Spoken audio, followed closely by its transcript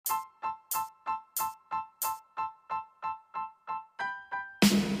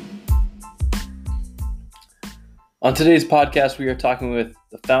On today's podcast, we are talking with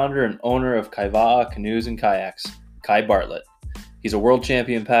the founder and owner of Kaiva'a Canoes and Kayaks, Kai Bartlett. He's a world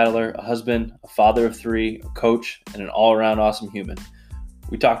champion paddler, a husband, a father of three, a coach, and an all-around awesome human.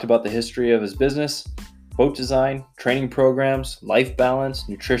 We talked about the history of his business, boat design, training programs, life balance,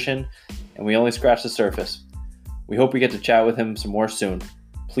 nutrition, and we only scratched the surface. We hope we get to chat with him some more soon.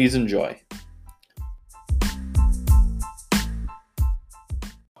 Please enjoy.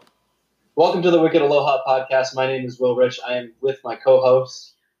 Welcome to the Wicked Aloha podcast. My name is Will Rich. I am with my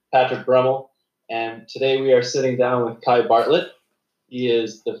co-host, Patrick Brummel, and today we are sitting down with Kai Bartlett. He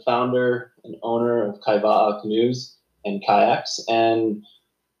is the founder and owner of Kaiva'a Canoes and Kayaks and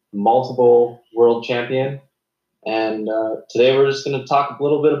multiple world champion. And today we're just going to talk a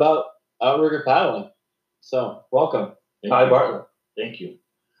little bit about outrigger paddling. So, welcome, Kai Bartlett. Thank you.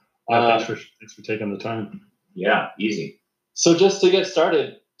 Thanks for taking the time. Yeah, easy. So just to get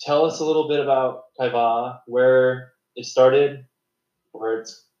started, tell us a little bit about Kaiva'a, where it started, where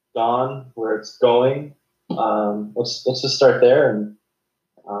it's gone, where it's going. Let's just start there and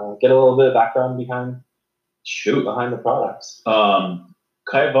get a little bit of background behind the products.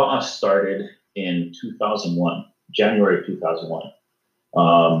 Kaiva'a started in 2001, January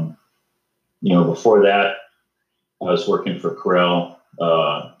 2001. Before that, I was working for Corel,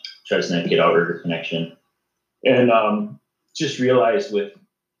 Transnet Outrigger Connection, and just realized with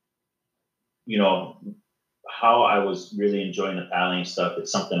how I was really enjoying the paddling stuff.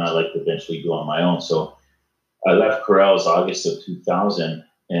 It's something I'd like to eventually do on my own. So I left Corel's August of 2000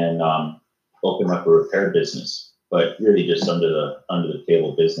 and opened up a repair business, but really just under the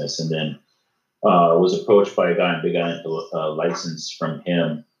table business. And then was approached by a guy in Big Island to license from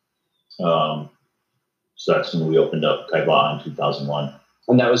him. So that's when we opened up Kaiva'a in 2001.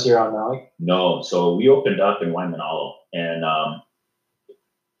 And that was here on Maui? No. So we opened up in Waimanalo. And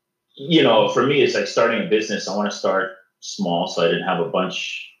for me, it's like starting a business. I want to start small, so I didn't have a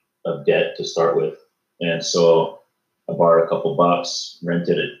bunch of debt to start with. And so I borrowed a couple bucks,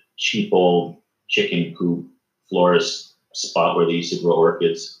 rented a cheap old chicken coop florist spot where they used to grow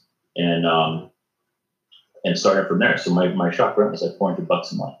orchids, and started from there. So my shop rent was like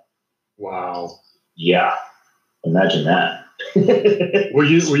 $400 a month. Wow. Yeah. Imagine that. Were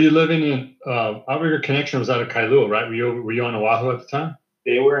you living in Outrigger Connection was out of Kailua, right? Were you on Oahu at the time?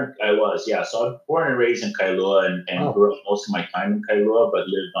 I was, yeah. So I was born and raised in Kailua and grew up most of my time in Kailua, but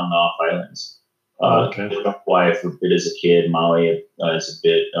lived on the off islands. Okay. Lived on Hawaii for a bit as a kid, Maui for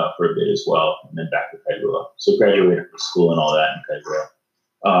a bit as well, and then back to Kailua. So graduated from school and all that in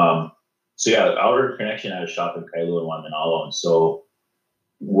Kailua. Outrigger Connection had a shop in Kailua and Waimanalo, and so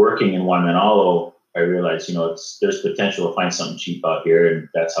working in Waimanalo, I realized there's potential to find something cheap out here, and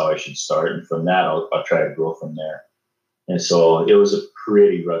that's how I should start. And from that, I'll try to grow from there. And so it was a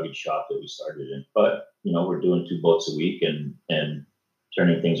pretty rugged shop that we started in, but we're doing 2 boats a week and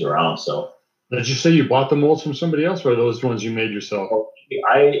turning things around. So did you say you bought the molds from somebody else, or are those ones you made yourself?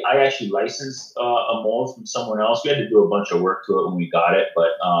 I actually licensed a mold from someone else. We had to do a bunch of work to it when we got it, but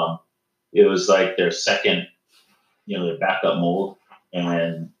it was like their second, their backup mold,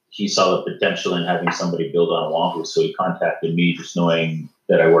 and he saw the potential in having somebody build on Oahu. So he contacted me, just knowing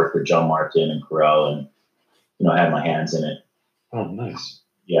that I worked for John Martin and Corel, and I had my hands in it. Oh, nice.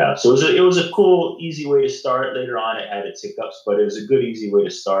 Yeah. So it was a cool, easy way to start. Later on, it had its hiccups, but it was a good, easy way to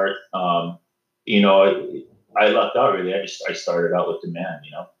start. I lucked out really. I started out with demand,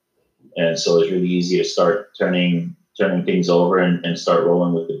 and so it was really easy to start turning things over and start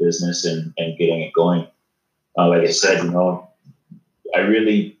rolling with the business and getting it going. Like I said, I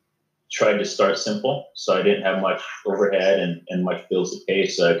really tried to start simple, so I didn't have much overhead and much bills to pay,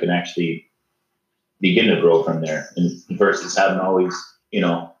 so I can actually begin to grow from there, and versus having to always,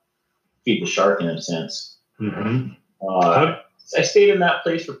 feed the shark in a sense. Mm-hmm. I stayed in that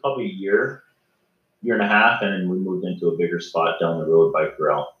place for probably a year and a half, and then we moved into a bigger spot down the road by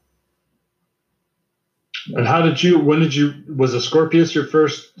Corel. And was the Scorpius your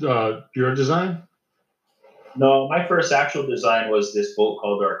first, your design? No, my first actual design was this boat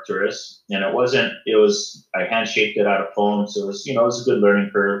called Arcturus, and I hand shaped it out of foam, so it was a good learning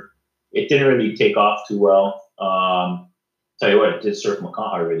curve. It didn't really take off too well. Tell you what, it did surf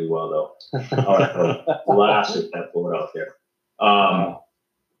Makaha really well, though. Blast with that boat out there.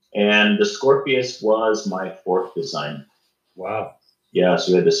 And the Scorpius was my 4th design. Wow. Yeah,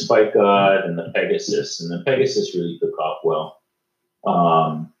 so we had the Spike God and the Pegasus, and the Pegasus really took off well.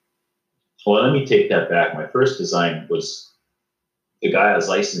 Well, let me take that back. My first design was the guy I was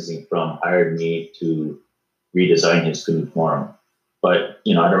licensing from hired me to redesign his canoe for him. But,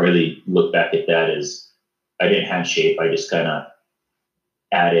 I don't really look back at that as I didn't hand shape. I just kind of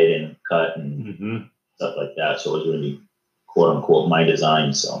added and cut and stuff like that. So it was really quote unquote my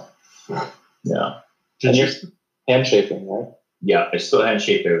design. So yeah. And you're handshaking, right? Yeah, I still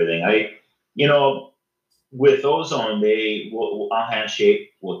handshape everything. With Ozone, I'll handshape,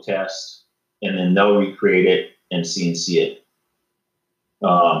 we'll test, and then they'll recreate it and CNC it.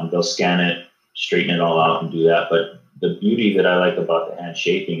 They'll scan it, straighten it all out, and do that. But the beauty that I like about the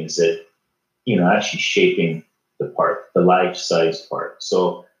handshaping is that, actually shaping the part, the life-size part.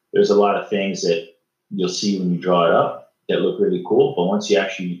 So there's a lot of things that you'll see when you draw it up that look really cool. But once you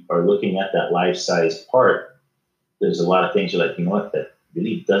actually are looking at that life-size part, there's a lot of things you're like, you know what, that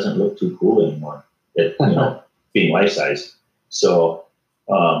really doesn't look too cool anymore. That, being life-size. So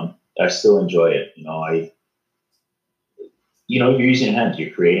I still enjoy it. You're using hands,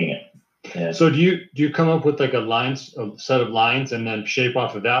 you're creating it. And so do you come up with like a set of lines and then shape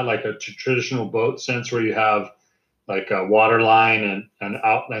off of that like a traditional boat sense where you have like a water line and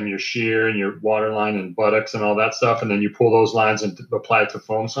outline your shear and your water line and buttocks and all that stuff, and then you pull those lines and apply it to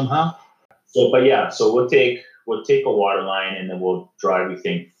foam somehow? So we'll take a water line and then we'll draw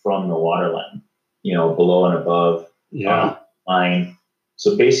everything from the water line, below and above line.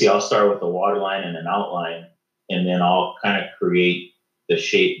 So basically I'll start with the water line and an outline, and then I'll kind of create the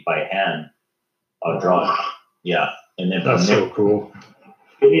shape by hand. I'll draw it. Yeah. And then that's so cool.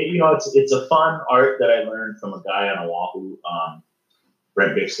 It's a fun art that I learned from a guy on Oahu,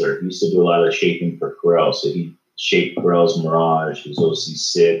 Brent Bixler. He used to do a lot of the shaping for Corel. So he shaped Corel's Mirage, his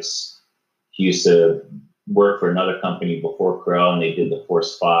OC6. He used to work for another company before Corel, and they did the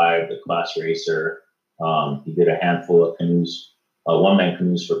Force 5, the Class Racer. He did a handful of canoes, one-man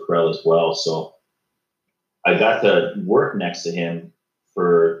canoes for Corel as well. So I got to work next to him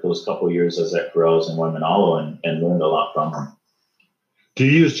for those couple of years I was at Corel's in Waimanalo and learned a lot from him. Do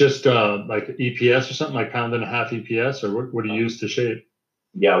you use just like EPS or something, like 1.5 pound EPS, or what do you use to shape?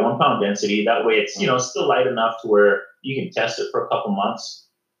 Yeah, 1 pound density. That way it's, still light enough to where you can test it for a couple months.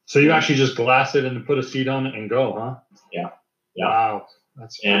 So you actually just glass it and put a seat on it and go, huh? Yeah. Wow.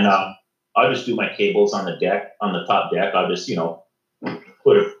 That's and awesome. I'll just do my cables on the deck, on the top deck. I'll just,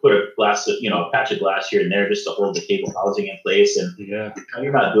 put a glass, a patch of glass here and there just to hold the cable housing in place. And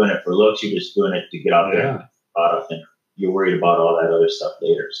you're not doing it for looks. You're just doing it to get out there and product, and you're worried about all that other stuff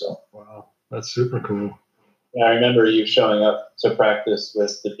later. So wow, that's super cool. Yeah, I remember you showing up to practice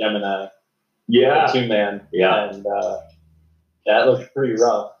with the Gemini. Yeah. The 2-man. Yeah. And that looked pretty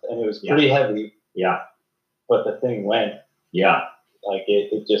rough, and it was pretty heavy. Yeah. But the thing went. Yeah. Like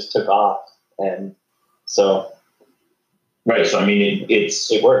it just took off. And so. Right. So, I mean,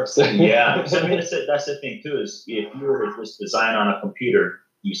 it works. Yeah. So, I mean, that's the thing, too, is if you were to just design on a computer,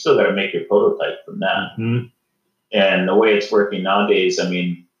 you still got to make your prototype from that. Mm-hmm. And the way it's working nowadays, I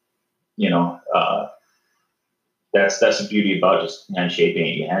mean, that's the beauty about just hand shaping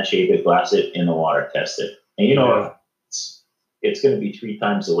it. You hand shape it, glass it in the water, test it. And, it's going to be 3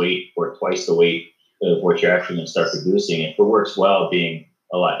 times the weight or twice the weight of what you're actually going to start producing. If it works well, being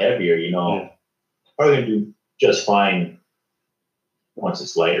a lot heavier, probably going to do just fine once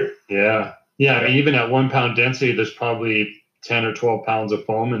it's lighter. Yeah. Yeah. I mean, even at 1 pound density, there's probably 10 or 12 pounds of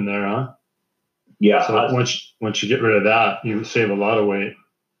foam in there, huh? Yeah. So once you get rid of that, you save a lot of weight.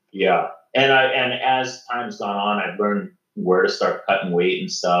 Yeah. And as time's gone on, I've learned where to start cutting weight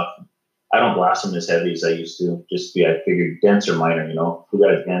and stuff. I don't glass them as heavy as I used to. I figured dents are minor, if we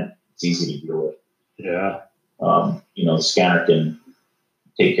got a dent, it's easy to deal with. Yeah. The scanner can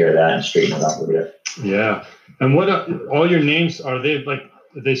take care of that and straighten it out with it. Yeah. And what all your names, are they like,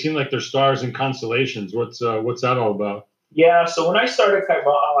 they seem like they're stars and constellations. What's that all about? Yeah. So when I started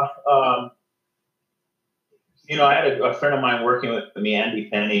Kaiba'a, I had a friend of mine working with me, Andy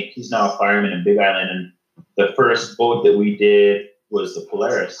Penny. He's now a fireman in Big Island. And the first boat that we did was the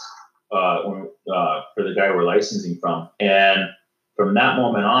Polaris for the guy we're licensing from. And from that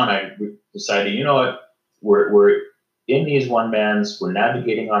moment on, I decided, you know what, we're in these one-mans, we're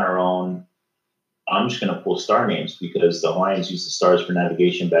navigating on our own. I'm just going to pull star names because the Hawaiians used the stars for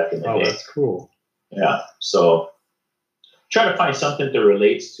navigation back in the day. Oh, that's cool. Yeah. So try to find something that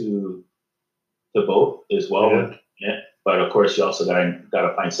relates to the boat as well. Yeah. But of course, you also got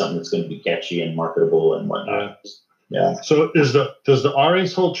to find something that's going to be catchy and marketable and whatnot. Yeah. So does the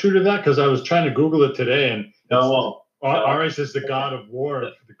Ares hold true to that? Because I was trying to Google it today, and Ares is the god of war,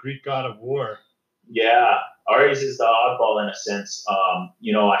 the Greek god of war. Yeah, Ares is the oddball in a sense.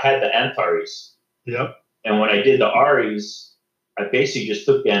 I had the Antares. Yep. And when I did the Ares, I basically just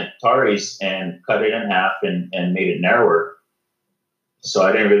took the Antares and cut it in half and made it narrower. So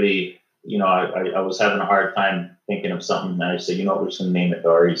I didn't really, I was having a hard time thinking of something. And I said, we're just going to name it the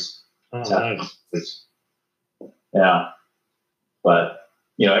Ares. Oh, nice. Yeah. But,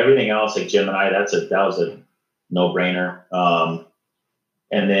 everything else like Gemini, that was a no-brainer.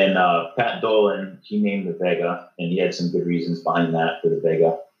 And then Pat Dolan, he named the Vega, and he had some good reasons behind that for the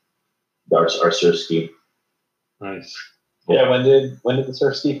Vega, our surf ski. Nice. Yeah. When did the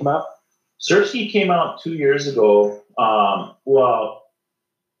surf ski come out? Surf ski came out 2 years ago. Well,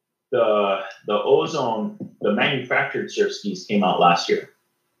 the Ozone, the manufactured surf skis came out last year,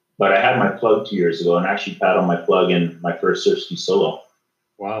 but I had my plug 2 years ago, and actually paddled my plug in my first surf ski solo.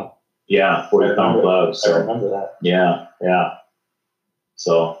 Wow. Yeah, 40-pound plug. So I remember that. yeah.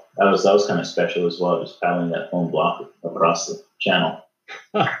 So that was kind of special as well, just paddling that foam block across the channel.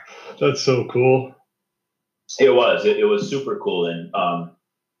 That's so cool. It was super cool, and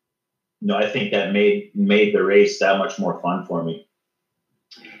I think that made the race that much more fun for me.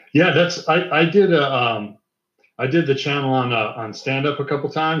 Yeah, I did the channel on stand up a couple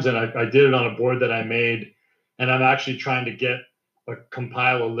times, and I did it on a board that I made, and I'm actually trying to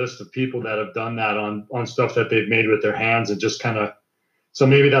compile a list of people that have done that on stuff that they've made with their hands, and just kind of. So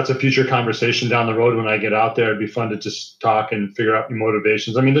maybe that's a future conversation down the road when I get out there. It'd be fun to just talk and figure out your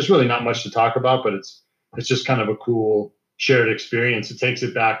motivations. I mean, there's really not much to talk about, but it's just kind of a cool shared experience. It takes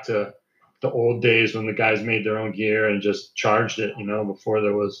it back to the old days when the guys made their own gear and just charged it, before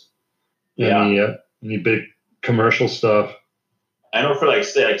there was any big commercial stuff. I know for like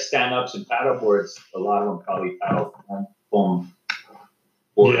stand-ups and paddle boards, a lot of them probably paddle on foam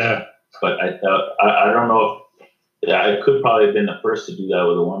boards. Yeah. But I don't know if I could probably have been the first to do that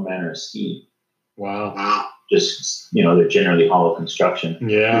with a one-man or a ski. Wow. Just, they're generally hollow construction.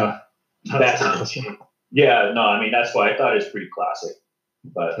 Yeah. That's awesome. Yeah, no, I mean, that's why I thought it was pretty classic.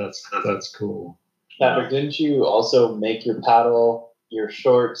 But that's cool. Patrick, didn't you also make your paddle, your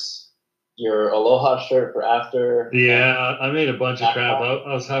shorts, your Aloha shirt for after? Yeah, I made a bunch of crap.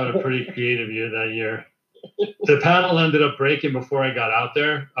 I was having a pretty creative year that year. The paddle ended up breaking before I got out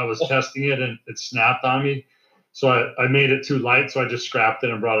there. I was testing it and it snapped on me. So I made it too light, so I just scrapped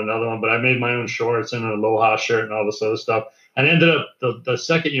it and brought another one. But I made my own shorts and an Aloha shirt and all this other stuff. And ended up the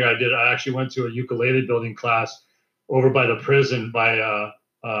second year I actually went to a ukulele building class over by the prison by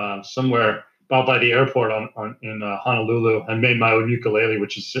somewhere about by the airport in Honolulu, and made my own ukulele,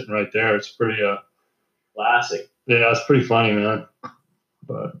 which is sitting right there. It's pretty classic. Yeah, it's pretty funny, man.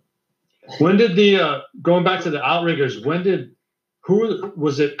 But when did going back to the outriggers? Who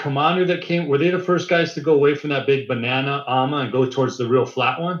was it? Kamanu that came? Were they the first guys to go away from that big banana ama and go towards the real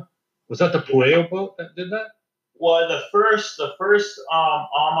flat one? Was that the Pueo boat that did that? Well, the first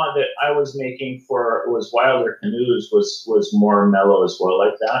ama that I was making was Wilder Canoes was more mellow as well,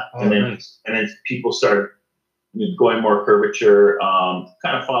 like that. Oh, nice. And then people started going more curvature,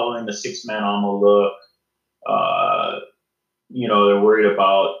 kind of following the 6-man ama look. They're worried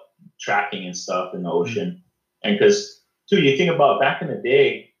about tracking and stuff in the ocean, and because. So you think about back in the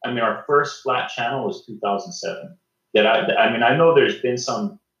day, I mean, our first flat channel was 2007. I know there's been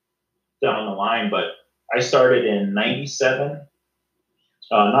some down the line, but I started in 97,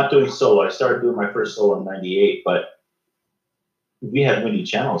 not doing solo. I started doing my first solo in 98, but we had windy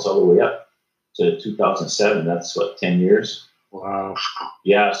channels all the way up to 2007. That's 10 years. Wow.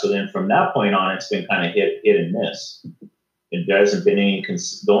 Yeah. So then from that point on, it's been kind of hit and miss. There hasn't been any.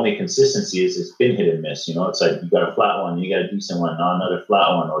 The only consistency is it's been hit and miss. It's like you got a flat one, you got a decent one, now another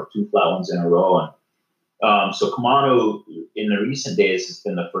flat one, or 2 flat ones in a row. And so Kamanu in the recent days has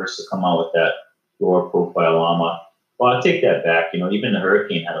been the first to come out with that lower profile ama. Well, I take that back. Even the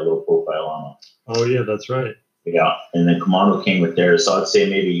Hurricane had a low profile ama. Oh yeah, that's right. Yeah, and then Kamanu came with theirs. So I'd say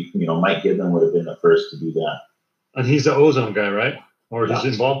maybe Mike Giblin would have been the first to do that. And he's the Ozone guy, right? Or he's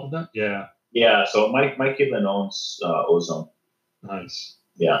involved with that? Yeah. Yeah, so Mike Giblin owns Ozone. Nice.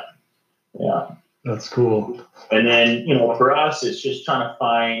 Yeah. That's cool. And then, for us, it's just trying to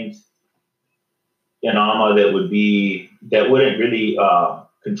find an ama that wouldn't really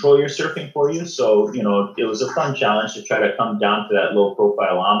control your surfing for you. So, it was a fun challenge to try to come down to that low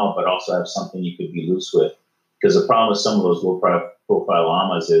profile ama, but also have something you could be loose with. Because the problem with some of those low profile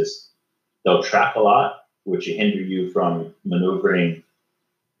amas is they'll track a lot, which will hinder you from maneuvering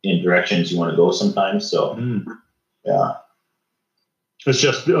in directions you want to go sometimes. So, yeah. It's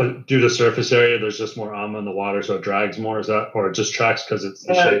just due to surface area. There's just more ama in the water, so it drags more. Is that, or it just tracks because it's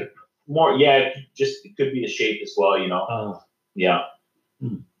the shape? More, yeah. It could be the shape as well. Oh. Yeah.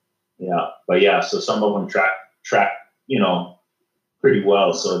 Yeah, but yeah. So some of them track, pretty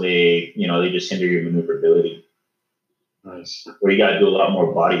well. So they just hinder your maneuverability. Nice. Where you got to do a lot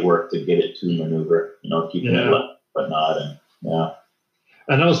more body work to get it to maneuver. Keeping it left, but not, and yeah.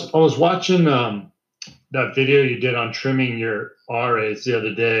 And I was watching that video you did on trimming your RAs the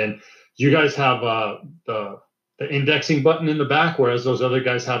other day, and you guys have the indexing button in the back, whereas those other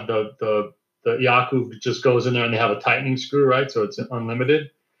guys have the Yaku just goes in there and they have a tightening screw, right? So it's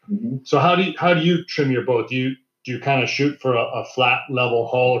unlimited. Mm-hmm. So how do you trim your boat? Do you kind of shoot for a flat level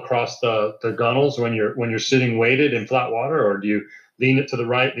hull across the gunnels when you're sitting weighted in flat water, or do you lean it to the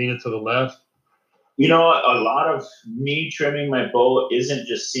right, lean it to the left? You know, a lot of me trimming my boat isn't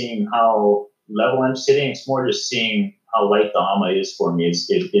just seeing how level I'm sitting. It's more just seeing how light the AMA is for me. Is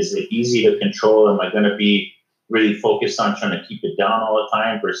it easy to control? Am I going to be really focused on trying to keep it down all the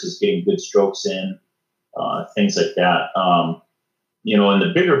time versus getting good strokes in, things like that. You know, in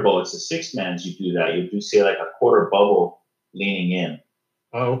the bigger boats, the 6-mans, you do that. You do say like a quarter bubble leaning in.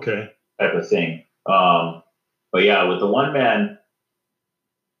 Oh, okay. Type of thing. But yeah, with the 1-man,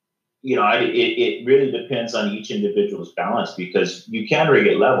 you know, it really depends on each individual's balance, because you can rig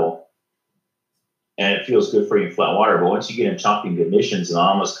it level and it feels good for you in flat water. But once you get in chopping conditions and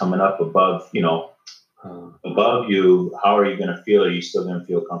almost coming up above, you know, above you, how are you going to feel? Are you still going to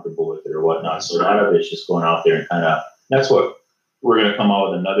feel comfortable with it or whatnot? So a lot of it's just going out there and kind of, that's what we're going to come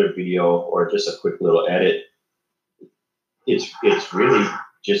out with another video or just a quick little edit. It's really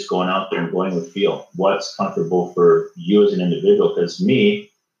just going out there and going with feel. What's comfortable for you as an individual? Because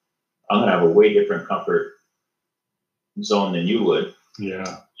me, I'm going to have a way different comfort zone than you would.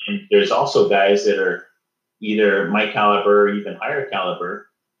 Yeah. And there's also guys that are either my caliber or even higher caliber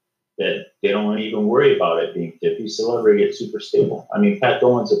that they don't even worry about it being tippy, so they'll rig it super stable. I mean, Pat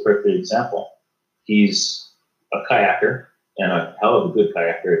Dolan's a perfect example. He's a kayaker and a hell of a good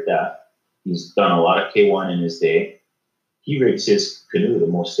kayaker at that. He's done a lot of K1 in his day. He rigs his canoe the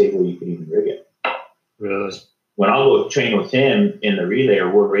most stable you could even rig it. Really? When I'll go train with him in the relay or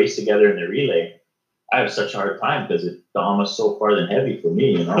we'll race together in the relay, I have such a hard time because the AMA's so far than heavy for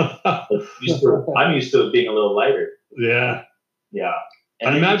me, you know. I'm used to it being a little lighter. Yeah. Yeah.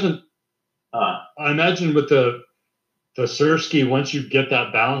 And I imagine with the surf ski, once you get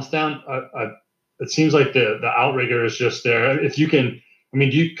that balance down, it seems like the outrigger is just there. If you can, I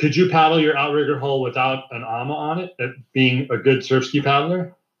mean, could you paddle your outrigger hull without an AMA on it, being a good surf ski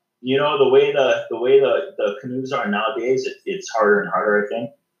paddler? You know, the way the canoes are nowadays, it's harder and harder, I think,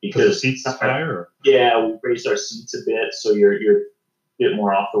 because the seats are higher. Or? Yeah, we raised our seats a bit, so you're a bit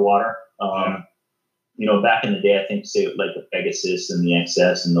more off the water. You know, back in the day, I think, say like the Pegasus and the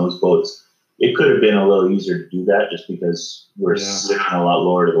XS and those boats, it could have been a little easier to do that just because we're sitting a lot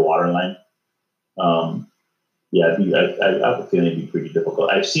lower to the waterline. I have a feeling it'd be pretty difficult.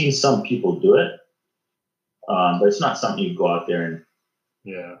 I've seen some people do it, but it's not something you go out there and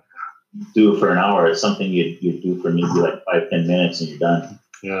do for an hour. It's something you do for maybe like 5-10 minutes and you're done.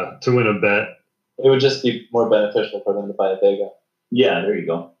 Yeah, to win a bet. It would just be more beneficial for them to buy a Vega. Yeah, there you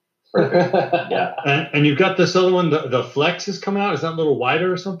go. Perfect. Yeah. And you've got this other one, the Flex is coming out. Is that a little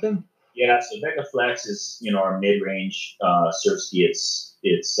wider or something? Yeah, so Vega Flex is, you know, our mid-range surf ski. It's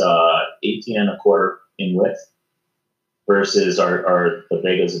 18 1/4 in width versus the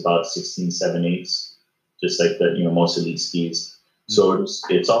Vega's about 16 7/8, just like the, you know, most elite skis. So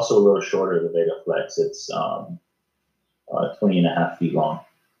it's also a little shorter, the Vega Flex. It's 20 1/2 feet long.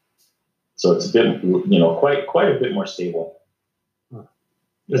 So it's a bit, you know, quite a bit more stable.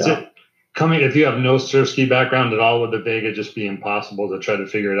 Is it coming, if you have no surf ski background at all, would the Vega just be impossible to try to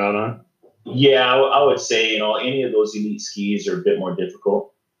figure it out on? Yeah, I would say, you know, any of those elite skis are a bit more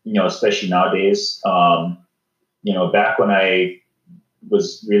difficult, you know, especially nowadays. You know, back when I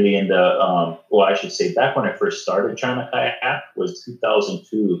was really into, I should say back when I first started trying to kayak was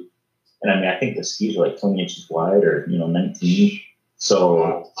 2002. And I mean, I think the skis were like 20 inches wide or, you know, 19.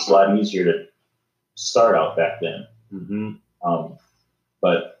 So it's a lot easier to start out back then. Mm-hmm.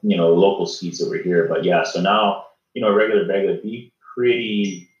 But, you know, local skis over here. But yeah, so now, you know, a regular Vega would be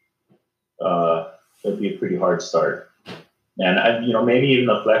it'd be a pretty hard start. And, you know, maybe even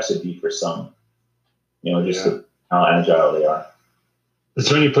the Flex would be for some, you know, just how agile they are. Is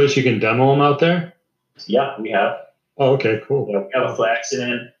there any place you can demo them out there? Yeah, we have. Oh, okay, cool. Yeah, we have a Flex. And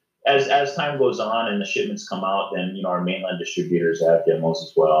then as time goes on and the shipments come out, then, you know, our mainland distributors have demos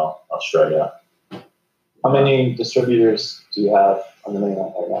as well, Australia. How many distributors do you have on the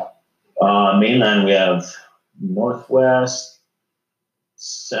mainland right now? Mainland, we have Northwest,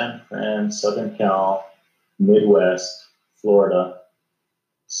 San Fran, Southern Cal, Midwest, Florida,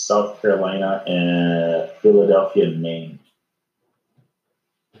 South Carolina, and Philadelphia, Maine.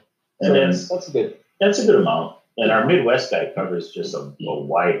 And so then that's a good amount. And our Midwest guy covers just a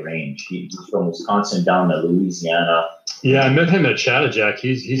wide range. He's from Wisconsin down to Louisiana. Yeah, I met him at Chattajack.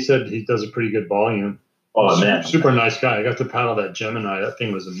 He said he does a pretty good volume. Oh, man. Super nice guy. I got to paddle that Gemini. That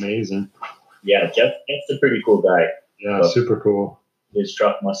thing was amazing. Yeah, Jeff's a pretty cool guy. Yeah, super cool. His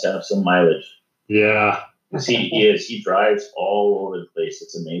truck must have some mileage. Yeah. He drives all over the place.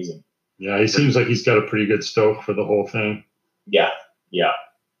 It's amazing. Yeah, he seems like he's got a pretty good stoke for the whole thing. Yeah.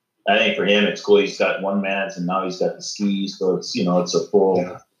 I think for him, it's cool. He's got one man's, and now he's got the skis, so it's it's a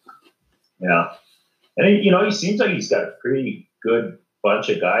full. Yeah. And he seems like he's got a pretty good bunch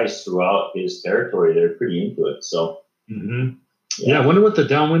of guys throughout his territory. They're pretty into it. So. Mm-hmm. Yeah, I wonder what the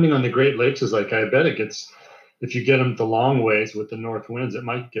downwinding on the Great Lakes is like. I bet it gets, if you get them the long ways with the north winds, it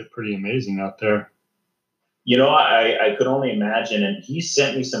might get pretty amazing out there. I could only imagine. And he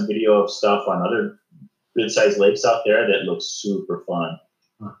sent me some video of stuff on other good-sized lakes out there that looks super fun.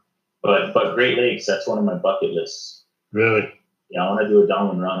 Huh. But Great Lakes, that's one of my bucket lists. Really? Yeah, I want to do a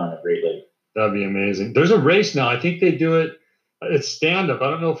downwind run on a Great Lake. That'd be amazing. There's a race now. I think they do it. It's stand-up. I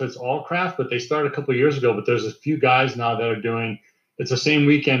don't know if it's all craft, but they started a couple of years ago. But there's a few guys now that are doing. It's the same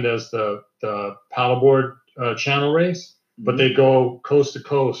weekend as the paddleboard channel race, but they go coast to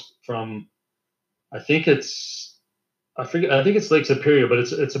coast from. I think it's Lake Superior, but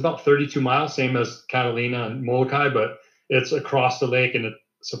it's about 32 miles, same as Catalina and Molokai, but it's across the lake and it's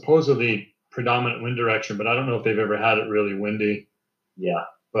supposedly predominant wind direction. But I don't know if they've ever had it really windy. Yeah,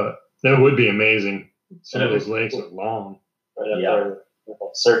 but that would be amazing. Some of those lakes are long. Right up there,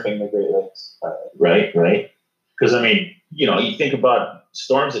 surfing the Great Lakes. Right. Because you think about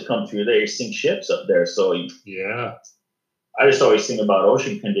storms that come through there, you sink ships up there. So yeah, I just always think about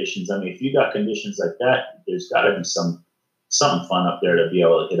ocean conditions. If you got conditions like that, there's got to be something fun up there to be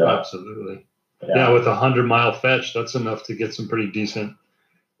able to hit up. Absolutely. Yeah, with 100-mile fetch, that's enough to get some pretty decent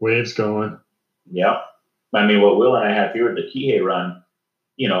waves going. Yeah, what Will and I have here at the Kihei run,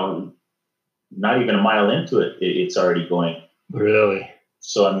 not even a mile into it, it's already going. Really?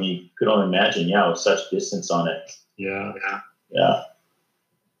 So, you could only imagine, with such distance on it. Yeah.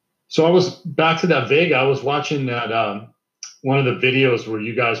 So I was back to that Vega. I was watching that one of the videos where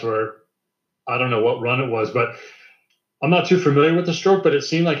you guys were, I don't know what run it was, but I'm not too familiar with the stroke, but it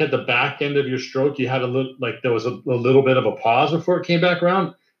seemed like at the back end of your stroke, you had there was a little bit of a pause before it came back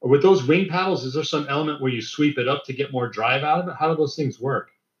around. With those wing paddles, is there some element where you sweep it up to get more drive out of it? How do those things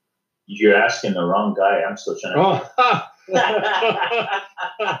work? You're asking the wrong guy. I'm still trying to. Oh,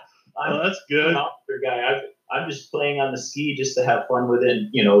 that's good. I'm an amateur guy. I'm just playing on the ski just to have fun with it.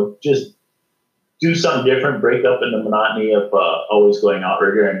 And, just do something different, break up in the monotony of always going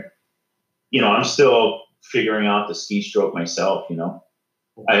outrigger. And, I'm still figuring out the ski stroke myself.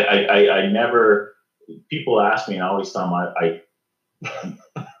 I never. People ask me, and I always tell them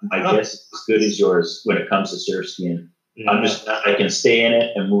my guess is as good as yours when it comes to surf skiing. Yeah. I can stay in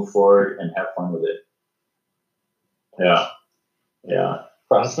it and move forward and have fun with it. Yeah.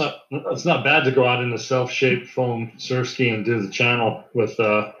 It's not bad to go out in the self-shaped foam surf ski and do the channel with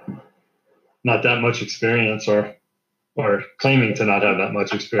not that much experience or claiming to not have that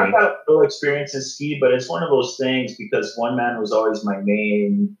much experience. I've got no experience in ski, but it's one of those things because one man was always my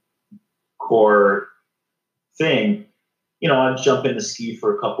main core thing. I'd jump in the ski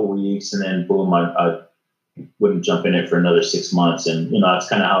for a couple weeks and then boom, I wouldn't jump in it for another 6 months. And, that's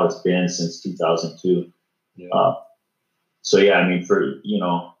kind of how it's been since 2002. Yeah. So, yeah,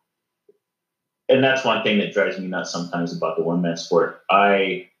 and that's one thing that drives me nuts sometimes about the one-man sport.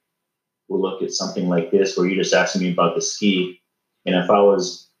 I will look at something like this where you're just asking me about the ski. And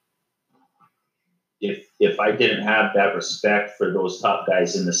if I didn't have that respect for those top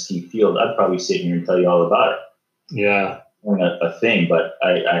guys in the ski field, I'd probably sit here and tell you all about it. Yeah. A thing, but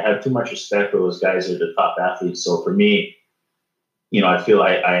I have too much respect for those guys who are the top athletes. So for me, I feel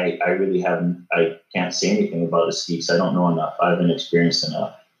I really I can't say anything about the ski because I don't know enough. I haven't experienced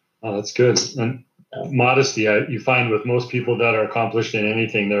enough. Oh, that's good. And modesty, you find with most people that are accomplished in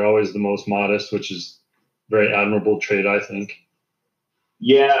anything, they're always the most modest, which is a very admirable trait, I think.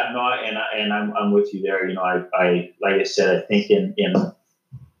 Yeah, no, and I'm with you there. I like I said, I think in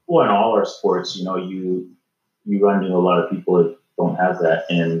all our sports, you run into a lot of people that don't have that,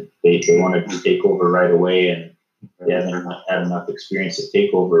 and they want to take over right away, and they haven't had enough experience to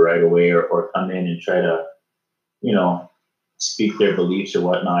take over right away, or come in and try to, speak their beliefs or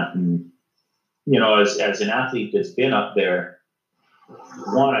whatnot. And as an athlete that's been up there,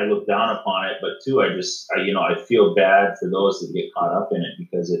 one, I look down upon it, but two, I feel bad for those that get caught up in it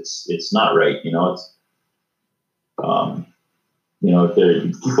because it's not right.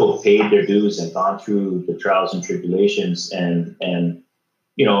 The people paid their dues and gone through the trials and tribulations and in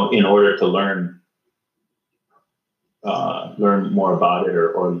order to learn more about it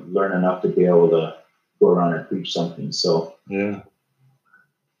or learn enough to be able to go around and preach something. So yeah.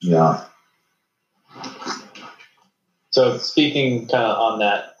 So speaking kind of on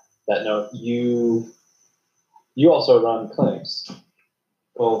that note, you also run clinics,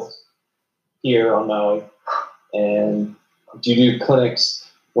 both here on Maui And do you do clinics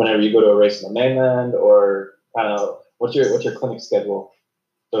whenever you go to a race in the mainland, or kind of what's your clinic schedule?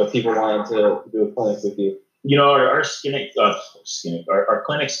 So if people wanted to do a clinic with you, our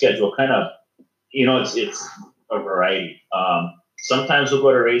clinic schedule kind of, it's a variety. Sometimes we'll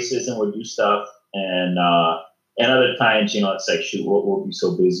go to races and we'll do stuff, and other times, it's like, shoot, we'll be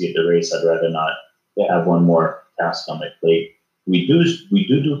so busy at the race, I'd rather not have one more task on my plate. We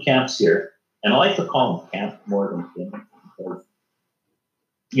do camps here, and I like to call them camp more than clinic, because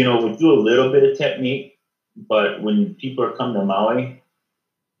we do a little bit of technique, but when people are coming to Maui,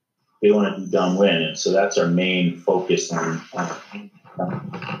 they want to do downwind, and so that's our main focus on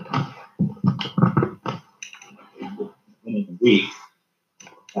in the week.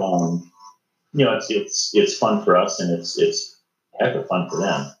 It's fun for us, and it's heck of fun for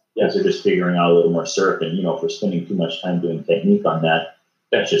them, because they're just figuring out a little more surf. And if we're spending too much time doing technique on that,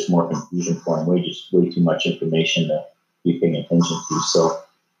 that's just more confusion for them. Way too much information to be paying attention to. So,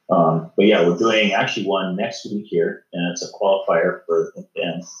 but yeah, we're doing actually one next week here, and it's a qualifier for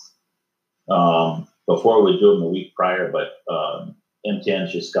MTN. Before we do them the week prior, but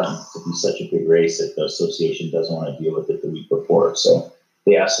MTN's just gotten to be such a big race that the association doesn't want to deal with it the week before. So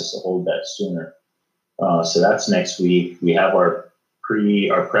they asked us to hold that sooner. So that's next week. We have our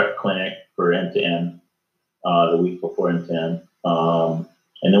prep clinic for MTN the week before MTN.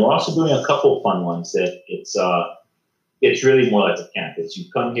 And then we're also doing a couple fun ones that it's really more like a camp. It's you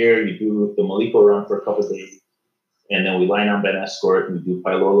come here, you do the Maliko run for a couple of days, and then we line on Ben Escort, and we do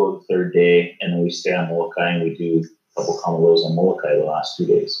Pailolo the third day, and then we stay on Molokai, and we do a couple Kamalos on Molokai the last 2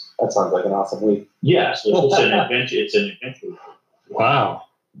 days. That sounds like an awesome week. Yeah, so it's an adventure. It's an adventure. Wow.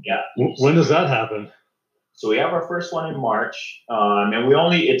 Yeah. When does that happen? So we have our first one in March, and we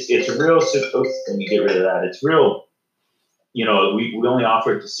only it's real. Let me get rid of that. It's real. We only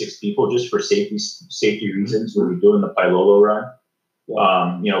offer it to 6 people just for safety reasons. When we're doing the Pailolo run,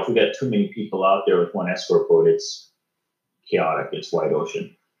 if we got too many people out there with one escort boat, it's chaotic. It's wide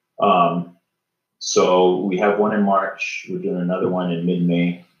ocean. So we have one in March. We're doing another one in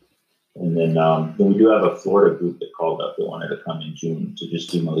mid-May. And then we do have a Florida group that called up that wanted to come in June to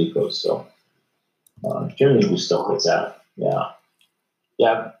just do Malikos. So generally we stuff with that. Yeah.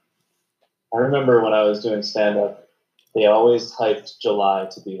 Yeah. I remember when I was doing stand-up, they always hyped July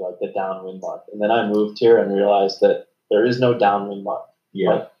to be like the downwind month. And then I moved here and realized that there is no downwind month. Yeah.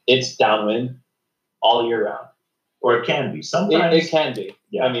 Like, it's downwind all year round. Or it can be. Sometimes. It can be.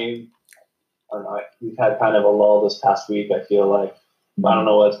 Yeah. I mean, I don't know. We've had kind of a lull this past week, I feel like. I don't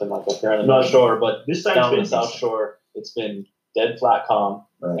know what it's been like up here on the North Shore, but this down the South Shore, it's been dead flat calm.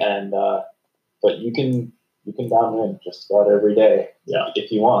 Right. And but you can downwind just about every day. Yeah.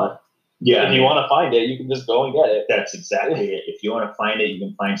 If you want. Yeah. If you want to find it, you can just go and get it. That's exactly it. If you want to find it, you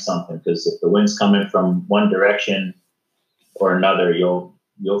can find something, because if the wind's coming from one direction or another, you'll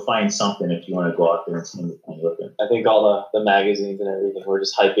find something if you want to go out there and spend the time looking. I think all the magazines and everything were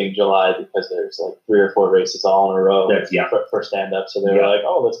just hyping July because there's like 3 or 4 races all in a row for stand-up. So they were like,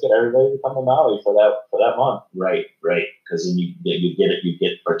 "Oh, let's get everybody to come to Maui for that month." Right. Because then you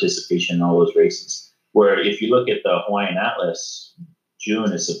get participation in all those races. Where if you look at the Hawaiian Atlas,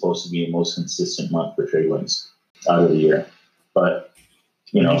 June is supposed to be the most consistent month for trade winds out of the year. But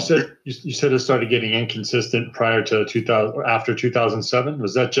you said it started getting inconsistent prior to 2000, after 2007.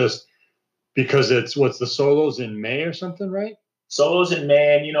 Was that just because what's the solos in May or something, right? Solos in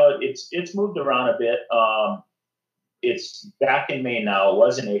May, and it's moved around a bit. It's back in May now. It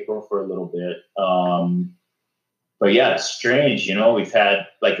was in April for a little bit. But yeah, it's strange. We've had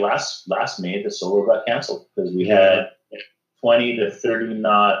like last May, the solo got canceled because we had 20 to 30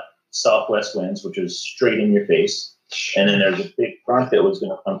 knot southwest winds, which was straight in your face. And then there's a big front that was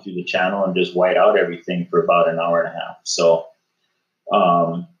going to come through the channel and just white out everything for about an hour and a half. So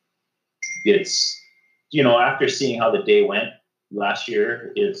it's, after seeing how the day went last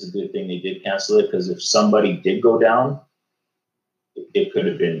year, it's a good thing they did cancel it, because if somebody did go down, it could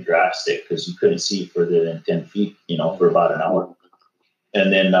have been drastic, because you couldn't see further than 10 feet, for about an hour.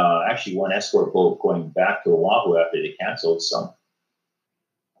 And then actually one escort boat going back to Oahu after they canceled some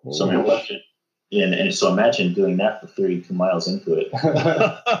imagine. And so imagine doing that for 32 miles into it.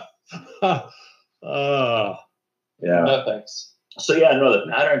 Yeah. No thanks. So the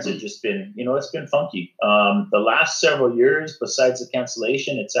patterns have just been, it's been funky. The last several years, besides the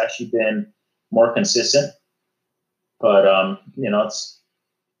cancellation, it's actually been more consistent. But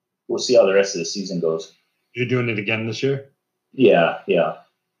we'll see how the rest of the season goes. You're doing it again this year? Yeah.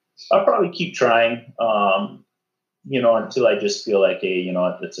 I'll probably keep trying, until I just feel like, hey,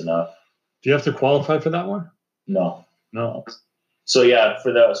 that's enough. Do you have to qualify for that one? No. So yeah,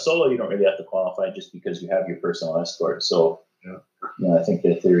 for the solo, you don't really have to qualify just because you have your personal escort. So I think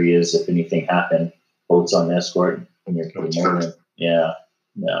the theory is if anything happened, boats on the escort when you're promoting. Yeah.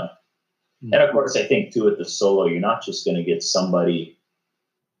 And of course, I think too with the solo, you're not just going to get somebody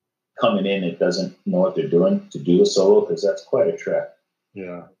coming in that doesn't know what they're doing to do a solo, because that's quite a trek.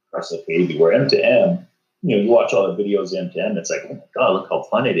 Yeah. That's like baby. Where M2M, you watch all the videos of M2M, it's like, oh my God, look how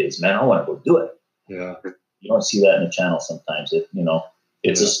fun it is, man. I want to go do it. Yeah. You don't see that in the channel sometimes.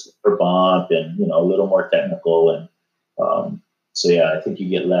 It's a super bump and, a little more technical. And so, yeah, I think you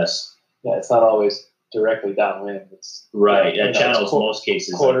get less. Yeah, it's not always directly downwind. It's right. That channels, most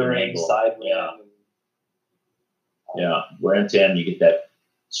cases, quartering, side wind. Yeah. Yeah. Where M10, you get that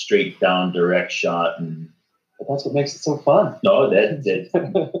straight down direct shot. But that's what makes it so fun. No,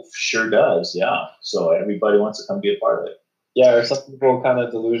 that sure does. Yeah. So everybody wants to come be a part of it. Yeah, or some people kind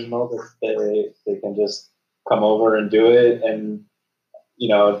of delusional that they can just come over and do it, and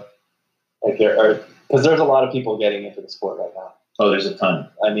because there's a lot of people getting into the sport right now. Oh, there's a ton.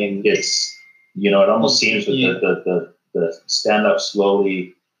 I mean, it's it almost seems with the stand up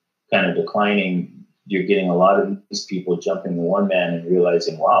slowly kind of declining. You're getting a lot of these people jumping to one man and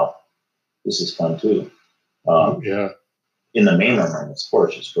realizing, wow, this is fun too. In the mainland, the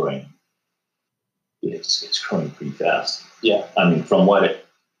sport is growing. It's growing pretty fast. Yeah. I mean, from what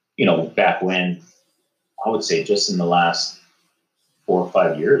back when, I would say just in the last 4 or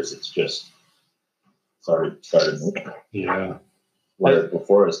 5 years, it's just started moving. Yeah. Where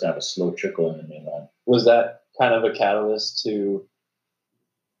before it was kind of a slow trickle in the mainland. Was that kind of a catalyst to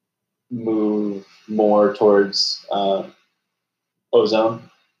move more towards ozone?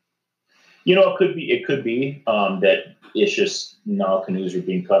 It could be that it's just now canoes are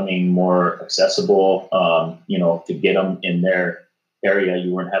becoming more accessible. To get them in their area,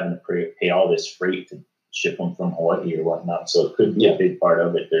 you weren't having to pay all this freight to ship them from Hawaii or whatnot. So it could be a big part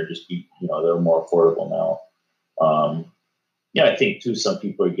of it. They're just they're more affordable now. I think too some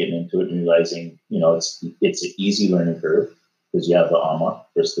people are getting into it and realizing it's an easy learning curve because you have the AMA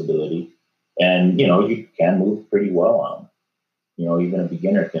for stability, and you can move pretty well on them. Even a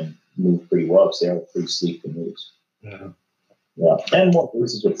beginner can move pretty well because they have pretty sleek canoes. Yeah, and more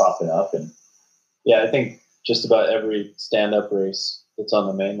races are popping up, and I think just about every stand-up race that's on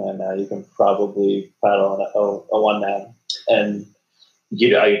the mainland now, you can probably paddle on a one-man, and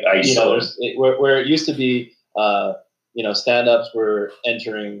where it used to be, stand-ups were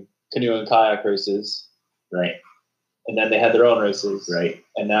entering canoe and kayak races, right, and then they had their own races, right,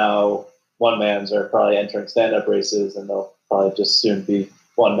 and now one-mans are probably entering stand-up races, and they'll probably just soon be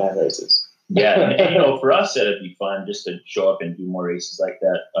one-man races. Yeah, and for us, it'd be fun just to show up and do more races like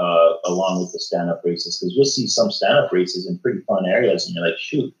that, along with the stand-up races, because you'll see some stand-up races in pretty fun areas, and you're like,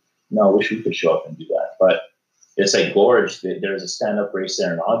 shoot, I wish we could show up and do that. But it's like Gorge. There's a stand-up race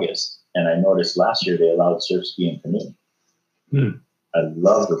there in August, and I noticed last year they allowed surf ski and canoe. I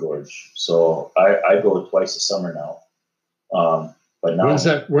love the Gorge, so I go twice a summer now. But now,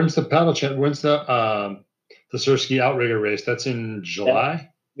 when's the paddle challenge? When's the surf ski outrigger race? That's in July.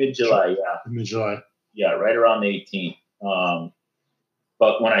 Mid-July, yeah. Mid-July. Yeah, right around the 18th.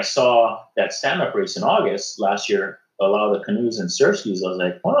 But when I saw that stand-up race in August last year, allow the canoes and surf skis, I was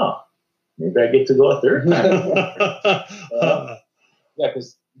like, wow, maybe I get to go a third time.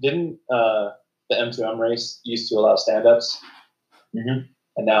 Because didn't the M2M race used to allow stand-ups? Mm-hmm.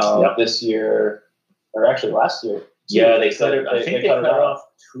 And now this year, or actually last year. They cut it. I think they cut it off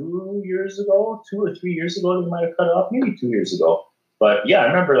 2 years ago, 2 or 3 years ago. They might have cut it off, maybe 2 years ago. But I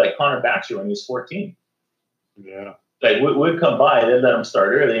remember like Connor Baxter when he was 14. Yeah. Like would come by, they'd let him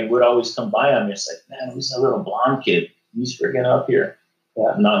start early, and would always come by on me. It's like, man, he's a little blonde kid. He's freaking up here.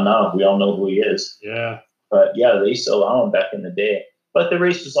 Yeah. Now we all know who he is. Yeah. But they used to allow him back in the day. But the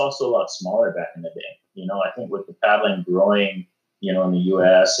race was also a lot smaller back in the day. I think with the paddling growing, in the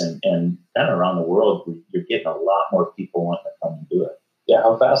U.S. and kind of around the world, you're getting a lot more people wanting to come and do it. Yeah,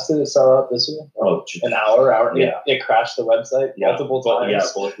 how fast did it sell out this year? Oh, an hour. Yeah, it crashed the website multiple times. Yeah,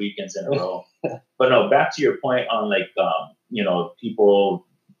 both weekends in a row. But no, back to your point on like people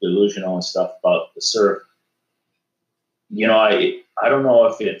delusional and stuff about the surf. I don't know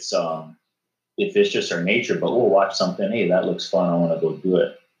if it's just our nature, but we'll watch something. Hey, that looks fun. I want to go do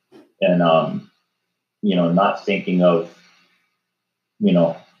it, and not thinking of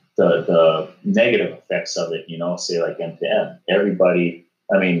the negative effects of it, say like M2M. Everybody,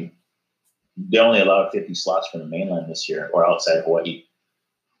 they only allowed 50 slots from the mainland this year or outside Hawaii.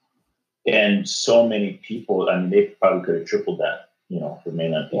 And so many people, they probably could have tripled that, for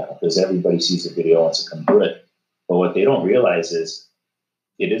mainland people, because everybody sees the video, wants to come do it. But what they don't realize is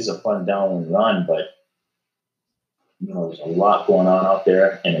it is a fun downwind run, but there's a lot going on out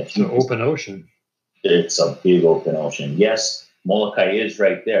there, and if It's an open ocean. it's a big open ocean. Yes, Molokai is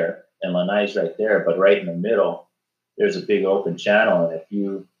right there, and Lanai is right there, but right in the middle, there's a big open channel, and if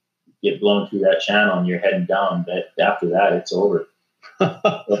you get blown through that channel and you're heading down, after that, it's over.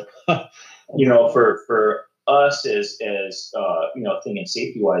 For us as thinking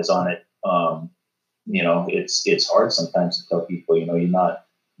safety wise on it, it's hard sometimes to tell people, you're not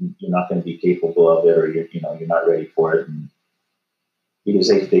going to be capable of it, or you're not ready for it, and because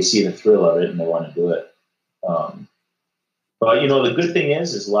they see the thrill of it and they want to do it. But the good thing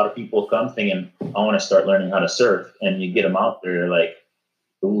is a lot of people come thinking, I want to start learning how to surf, and you get them out there like,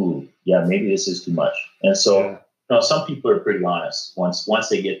 ooh, yeah, maybe this is too much. And so, some people are pretty honest once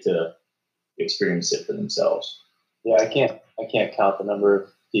they get to experience it for themselves. Yeah, I can't count the number of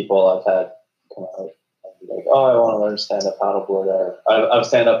people I've had come out and be like, oh, I want to learn stand-up paddleboard, or I've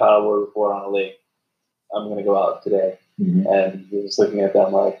stand-up paddleboard before on a lake. I'm going to go out today. Mm-hmm. And you're just looking at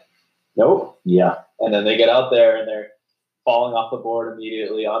them like, nope. Yeah. And then they get out there and they're falling off the board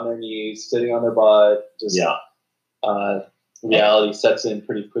immediately on their knees, sitting on their butt. Reality sets in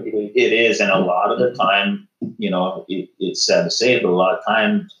pretty quickly. It is. And a lot of the time, it's sad to say, but a lot of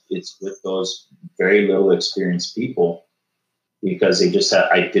times it's with those very little experienced people, because they just have,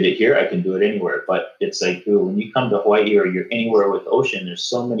 I did it here, I can do it anywhere. But it's like, dude, when you come to Hawaii or you're anywhere with ocean, there's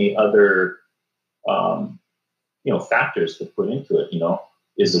so many other, factors to put into it.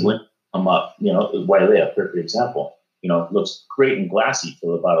 Is the wind come up? Wailea, perfect example. It looks great and glassy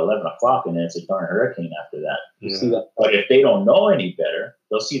till about 11 o'clock, and then it's a darn hurricane after that. You see that? But if they don't know any better,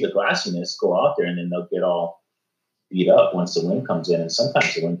 they'll see the glassiness, go out there, and then they'll get all beat up once the wind comes in. And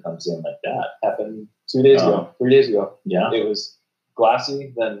sometimes the wind comes in like that. Happened 3 days ago. Yeah. It was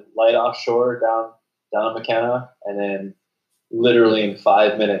glassy, then light offshore down in McKenna, and then literally in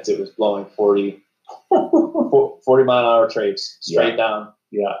 5 minutes it was blowing 40 mile-an-hour trades straight down.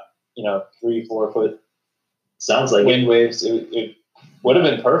 Yeah. 3-4 foot. Sounds like wind waves. It would have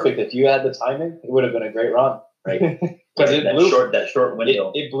been perfect if you had the timing. It would have been a great run, right? Because it blew that short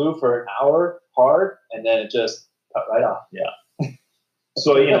window. It blew for an hour hard, and then it just cut right off. Yeah.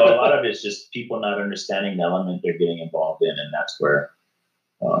 So a lot of it's just people not understanding the element they're getting involved in, and that's where.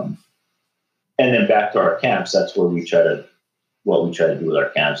 And then back to our camps. That's where what we try to do with our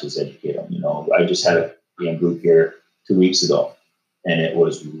camps is educate them. I just had a game group here 2 weeks ago, and it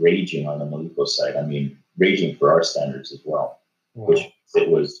was raging on the Maliko side. I mean, raging for our standards as well, which it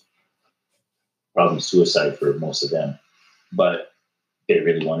was probably suicide for most of them, but they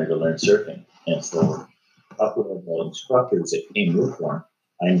really wanted to learn surfing. And so a couple of the instructors that came with them,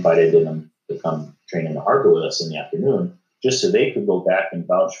 I invited them to come train in the harbor with us in the afternoon, just so they could go back and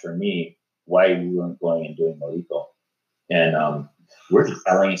vouch for me why we weren't going and doing Maliko. And we're just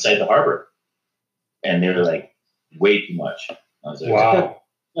paddling inside the harbor. And they were like, way too much. I was like, wow.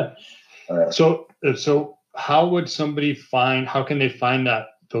 All right. So how would somebody how can they find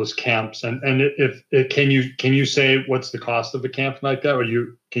those camps? And can you say what's the cost of a camp like that? Or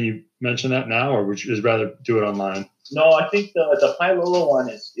can you mention that now, or would you just rather do it online? No, I think the Pailolo one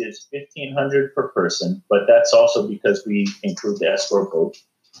is $1,500 per person, but that's also because we include the escort boat.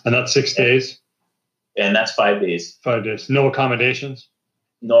 And that's 6 days? And that's 5 days. 5 days. No accommodations?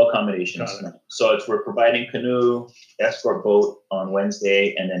 No accommodations. So we're providing canoe, escort boat on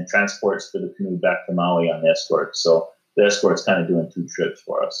Wednesday, and then transports for the canoe back to Maui on the escort. So the escort's kind of doing 2 trips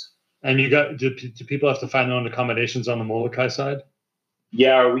for us. And do people have to find their own accommodations on the Molokai side?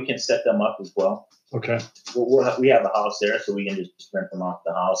 Yeah, or we can set them up as well. Okay. We have a house there, so we can just rent them off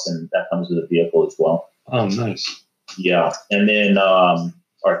the house, and that comes with a vehicle as well. Oh, nice. Yeah, and then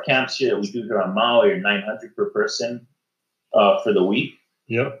our camps here that we do here on Maui are $900 per person for the week.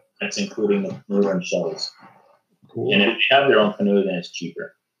 Yep. That's including the canoe and shuttles. Cool. And if they have their own canoe, then it's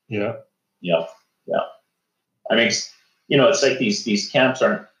cheaper. Yeah. Yeah. I mean, it's like these camps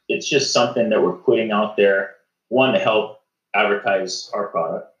aren't. It's just something that we're putting out there. One, to help advertise our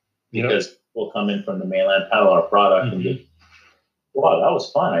product, because we'll come in from the mainland, paddle our product, and get, wow, that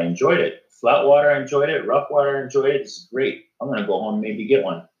was fun. I enjoyed it. Flat water, I enjoyed it. Rough water, I enjoyed it. This is great. I'm going to go home and maybe get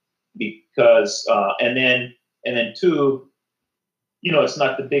one. Because, and then two, it's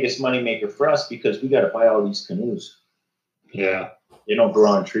not the biggest moneymaker for us because we got to buy all these canoes. Yeah. They don't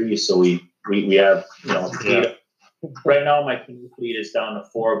grow on trees. So we have, right now my canoe fleet is down to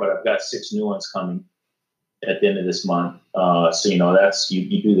 4, but I've got 6 new ones coming at the end of this month. So, that's,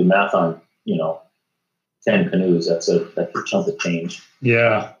 you do the math on, 10 canoes. That's a chunk of change.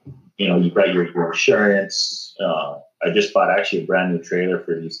 Yeah. You've got your insurance. I just bought actually a brand new trailer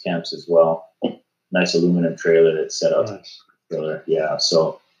for these camps as well. Nice aluminum trailer that's set up. Nice. Trailer. Yeah.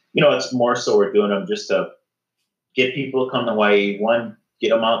 So, it's more so we're doing them just to get people to come to Hawaii. One, get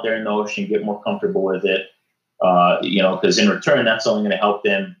them out there in the ocean, get more comfortable with it. Because in return, that's only going to help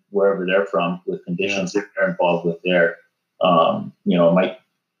them wherever they're from with conditions that they're involved with there. A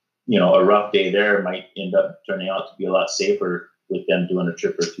rough day there might end up turning out to be a lot safer with them doing a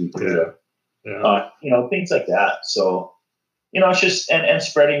trip or two through there. Things like that. So, it's just, and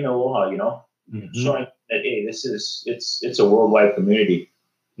spreading the aloha, showing that, hey, it's a worldwide community.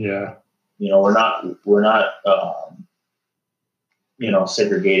 Yeah. We're not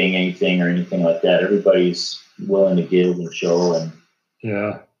segregating anything or anything like that. Everybody's willing to give and show and,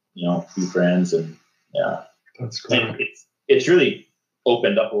 be friends. And that's cool. And it's really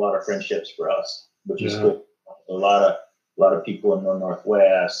opened up a lot of friendships for us, which is cool. A lot of people in the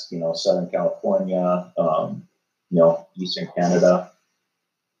Northwest, Southern California, Eastern Canada.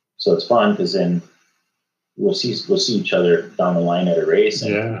 So it's fun because then we'll see each other down the line at a race.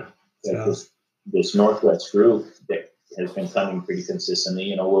 And this Northwest group that has been coming pretty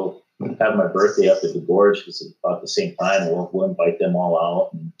consistently. We'll have my birthday up at the Gorge because it's about the same time. We'll invite them all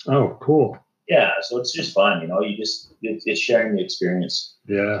out. And, oh, cool. Yeah, so it's just fun. It's sharing the experience.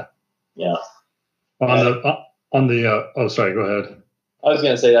 Yeah. Yeah. Sorry, go ahead. I was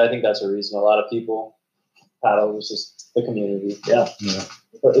gonna say that I think that's a reason a lot of people paddle. It's just the community. Yeah.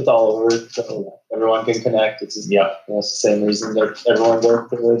 It's all over, so everyone can connect. It's just, it's the same reason that everyone goes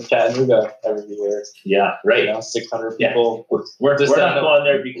to Chattanooga every year. Yeah, right. 600 people. We're not going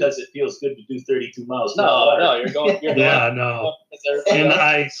there because it feels good to do 32 miles. No, you're going. In the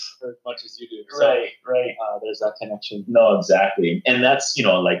ice as much as you do. Right. There's that connection. No, exactly, and that's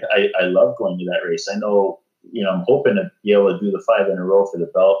I love going to that race. I know. I'm hoping to be able to do the 5 in a row for the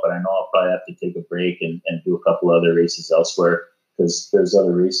belt, but I know I'll probably have to take a break and do a couple other races elsewhere because there's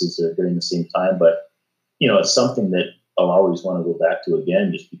other races that are during the same time. But, it's something that I'll always want to go back to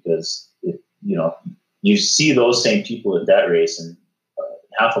again, just because, you see those same people at that race and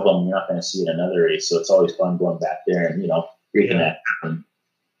half of them you're not going to see at another race. So it's always fun going back there and, reconnect.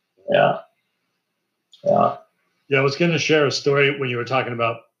 Yeah. I was going to share a story when you were talking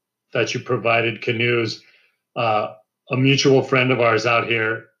about that you provided canoes. A mutual friend of ours out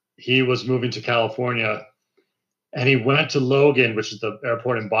here, he was moving to California and he went to Logan, which is the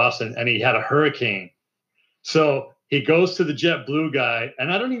airport in Boston, and he had a hurricane. So he goes to the JetBlue guy,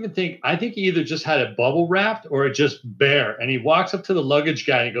 and I think he either just had it bubble wrapped or it just bare. And he walks up to the luggage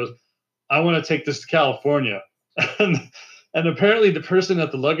guy and he goes, I want to take this to California. And apparently the person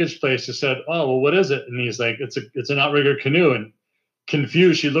at the luggage place just said, oh, well, what is it? And he's like, it's an outrigger canoe. And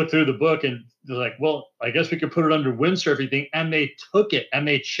confused, she looked through the book and they're like, well, I guess we could put it under windsurfing thing. And they took it and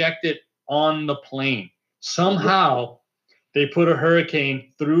they checked it on the plane. Somehow they put a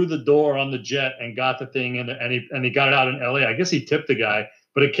hurricane through the door on the jet and got the thing in, and he got it out in LA. I guess he tipped the guy,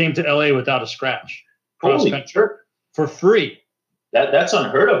 but it came to LA without a scratch. Holy shit. For free. That's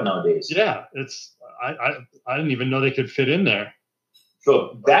unheard of nowadays. Yeah, I didn't even know they could fit in there.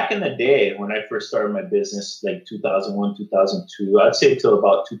 So back in the day when I first started my business, like 2001, 2002, I'd say till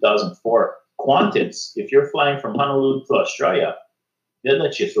about 2004, Qantas, if you're flying from Honolulu to Australia, they'd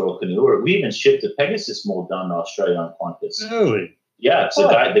let you throw a canoe. Or we even shipped a Pegasus mold down to Australia on Qantas. Really? Yeah. So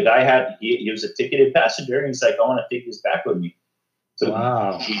the guy he was a ticketed passenger, and he's like, I want to take this back with me. So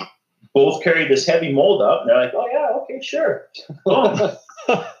we both carried this heavy mold up, and they're like, oh yeah, okay, sure.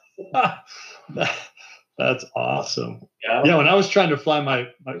 That's awesome. Yeah. When I was trying to fly my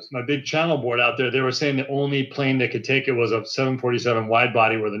big channel board out there, they were saying the only plane that could take it was a 747 wide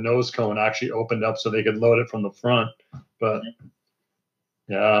body where the nose cone actually opened up so they could load it from the front. But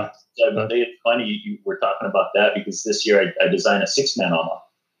I think it's funny you were talking about that because this year I designed a 6-man AMA.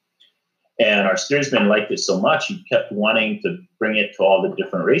 And our steersman liked it so much, he kept wanting to bring it to all the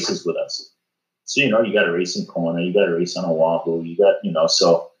different races with us. So, you got a race in Kona, you got a race on Oahu, you got,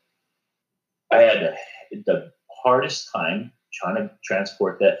 so I had the hardest time trying to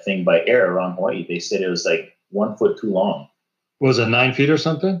transport that thing by air around Hawaii. They said it was like 1 foot too long. Was it 9 feet or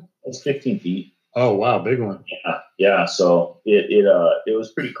something? It's 15 feet. Oh, wow. Big one. Yeah. So it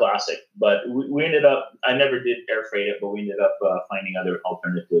was pretty classic, but we ended up, I never did air freight it, but we ended up finding other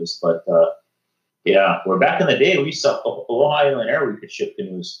alternatives. But we're back in the day. We used to Aloha Island Air, we could ship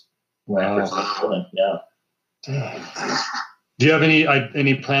canoes. Wow. Yeah. Do you have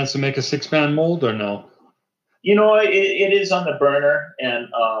any plans to make a 6-man mold or no? It is on the burner, and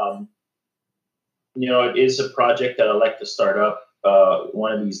it is a project that I'd like to start up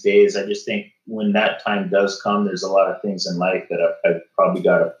one of these days. I just think when that time does come, there's a lot of things in life that I've probably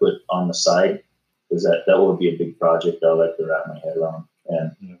got to put on the side because that will be a big project I'd like to wrap my head around.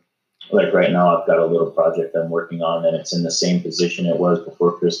 And like right now, I've got a little project I'm working on, and it's in the same position it was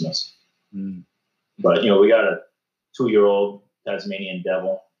before Christmas. But we got to 2-year-old Tasmanian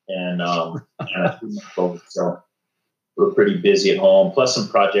devil, and a 3-month-old. So we're pretty busy at home, plus some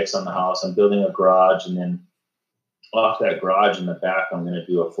projects on the house. I'm building a garage, and then off that garage in the back, I'm going to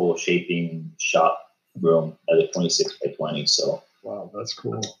do a full shaping shop room at a 26 by 20. So Wow, that's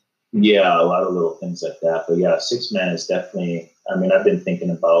cool. yeah, a lot of little things like that. But yeah, 6-man is definitely, I mean, I've been thinking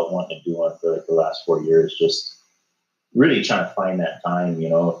about wanting to do one for like the last 4 years, just really trying to find that time, you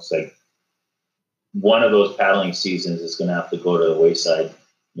know. It's like one of those paddling seasons is going to have to go to the wayside,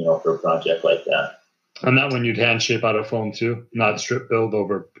 you know, for a project like that. And that one you'd hand shape out of foam too, not strip build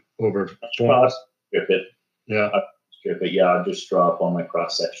over foam. Strip it. Yeah. Strip it. Yeah, I'll just draw up all my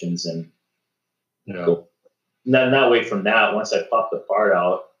cross sections and Yeah. go. And then that way from that, once I pop the part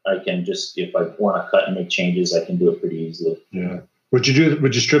out, I can just, if I want to cut and make changes, I can do it pretty easily. Yeah. Would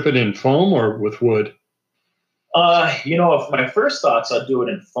you strip it in foam or with wood? You know, if my first thoughts, I'll do it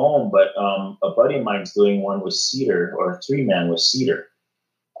in foam, but a buddy of mine's doing one with cedar, or a 3-man with cedar.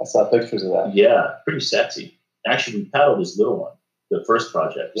 I saw pictures of that. Yeah, pretty sexy. Actually, we paddled his little one, the first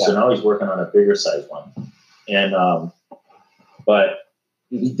project. Yeah. So now he's working on a bigger size one. And but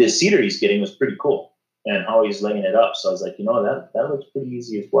the cedar he's getting was pretty cool, and how he's laying it up. So I was like, you know, that looks pretty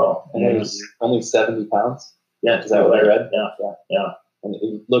easy as well. And it was only 70 pounds. Yeah, Is that what I read? Yeah. And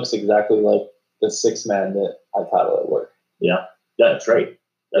it looks exactly like the 6-man that I paddle at work. Yeah, that's right.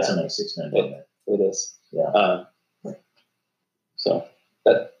 That's Yeah. a nice 6-man down there. It is. Yeah. So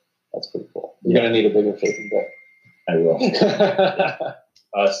that's pretty cool. You're gonna need a bigger shaping bit. I will.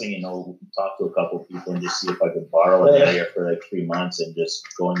 I was thinking, you know, talk to a couple of people and just see if I could borrow an area for like 3 months and just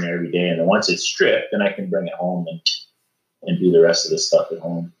go in there every day. And then once it's stripped, then I can bring it home and do the rest of the stuff at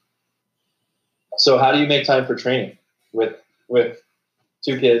home. So how do you make time for training with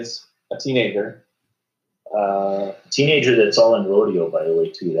 2 kids, a teenager? Teenager that's all in rodeo, by the way,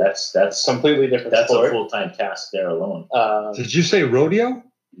 too. That's Completely different that's sport. a full-time task there alone. Did you say rodeo?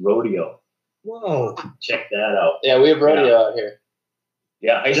 Rodeo. Whoa. Check that out. Yeah, we have rodeo out here.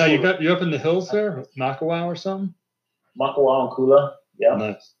 Yeah, high Yeah, school. you up in the hills there, Makawa or something? Makawa and Kula. Yeah.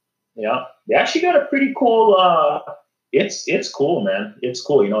 Nice. Yeah, they actually got a pretty cool. It's cool, man. It's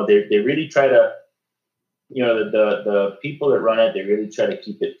cool. You know, they really try to, you know, the people that run it, they really try to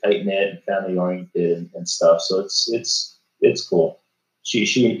keep it tight knit and family oriented and stuff. So it's cool.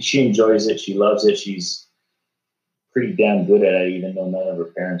 She enjoys it. She loves it. She's pretty damn good at it, even though none of her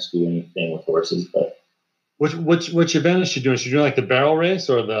parents do anything with horses. But which event is she doing? Is she doing like the barrel race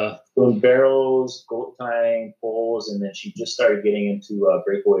or the doing barrels, goat tying, poles, and then she just started getting into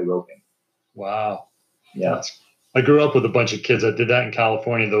breakaway roping. Wow. Yeah. I grew up with a bunch of kids that did that in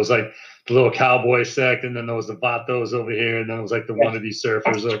California. There was like the little cowboy sect, and then there was the vatos over here, and then it was like the wannabe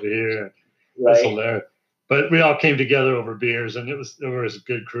surfers over here. It was Right. hilarious. But we all came together over beers, and it was a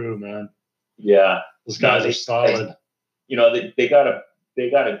good crew, man. Yeah. Those guys No, are solid. You know, they got a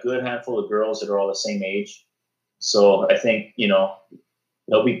good handful of girls that are all the same age. So I think, you know,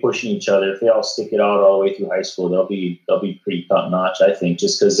 they'll be pushing each other. If they all stick it out all the way through high school, they'll be pretty top notch, I think,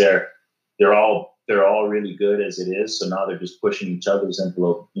 just because they're all really good as it is. So now they're just pushing each other's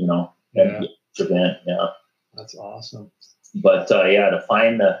envelope, you know, Yeah. event. Yeah. That's awesome. But to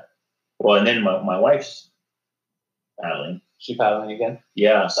find and then my wife's paddling. She paddling again?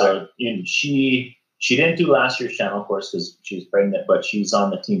 Yeah. So she didn't do last year's channel course because she was pregnant, but she's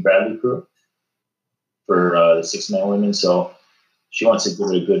on the Team Bradley crew for the 6-man women. So she wants to give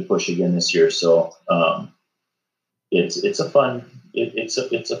it a good push again this year. So it's a fun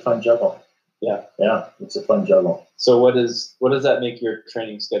juggle. Yeah. Yeah, it's a fun juggle. So what does that make your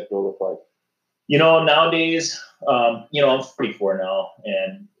training schedule look like? You know, nowadays, you know, I'm 44 now,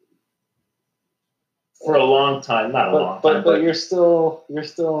 and for a long time, but you're still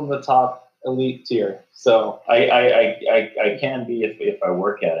in the top elite tier. So I can be if I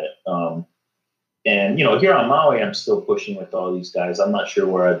work at it. And you know, here on Maui, I'm still pushing with all these guys. I'm not sure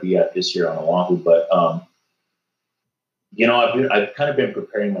where I'd be at this year on Oahu, but you know, I've kind of been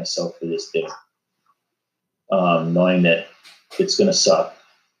preparing myself for this day, knowing that it's going to suck,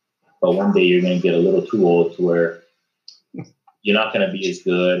 but one day you're going to get a little too old to where you're not going to be as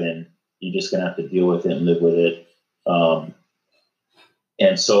good, and you're just going to have to deal with it and live with it.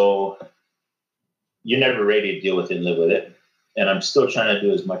 And so you're never ready to deal with it and live with it. And I'm still trying to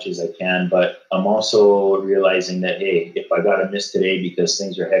do as much as I can, but I'm also realizing that, hey, if I got to miss today because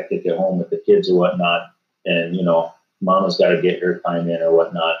things are hectic at home with the kids or whatnot, and, you know, Mama's got to get her time in or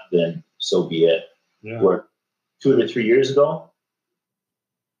whatnot, then so be it. Yeah. Where 2 to 3 years ago,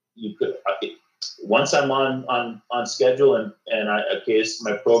 you could, once I'm on schedule and it's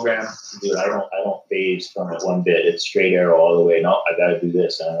my program, dude, I don't phase from it one bit. It's straight arrow all the way. No, I got to do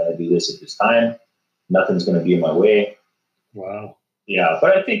this, and I'm going to do this at this time. nothing's going to be in my way. Wow. Yeah,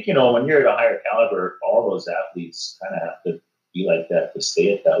 but I think, when you're at a higher caliber, all those athletes kind of have to be like that to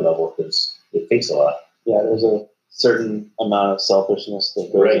stay at that level because it takes a lot. Yeah, there's a certain amount of selfishness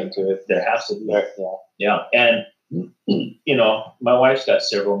that goes into it. There has to be. Yeah. Yeah, and my wife's got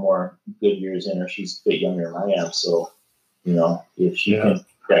several more good years in her. She's a bit younger than I am, so if she can get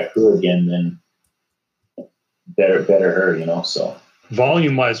that crew again, then better her. So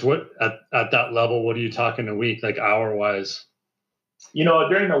volume wise, what at that level? What are you talking a week, like hour wise?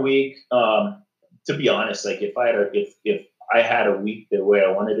 During the week, to be honest, like if I had a week the way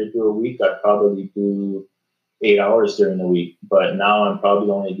I wanted to do a week, I'd probably do 8 hours during the week. But now I'm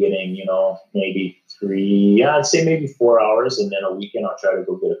probably only getting, maybe 3, I'd say maybe 4 hours. And then a weekend I'll try to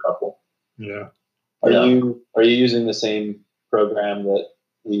go get a couple. Yeah. Are you using the same program that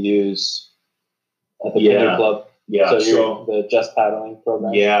we use at the Canoe Club? Yeah. So the Just Paddling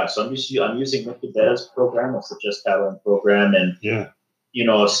program? Yeah. So I'm using Nick DeBetta's program. It's the Just Paddling program. And,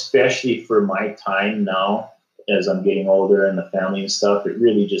 especially for my time now, as I'm getting older and the family and stuff, it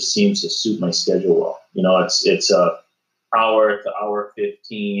really just seems to suit my schedule well. It's a hour to hour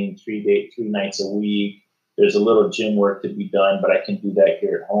 15, 3 nights a week. There's a little gym work to be done, but I can do that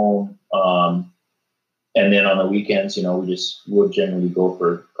here at home. And then on the weekends, we'll generally go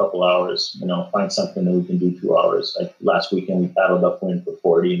for a couple hours, find something that we can do 2 hours. Like last weekend, we paddled upwind for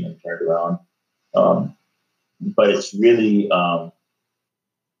 40 and then turned around. But it's really,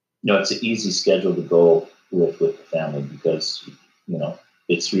 it's an easy schedule to go with the family because,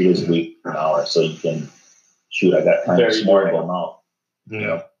 it's 3 days a week, an hour. So you can I got time to smart them out.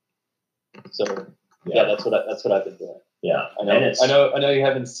 Yeah. So that's what I've been doing. Yeah. I know you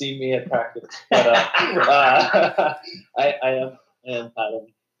haven't seen me at practice, but I am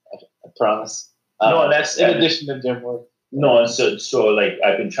paddling. I promise. And that's in addition to gym work. No, and so like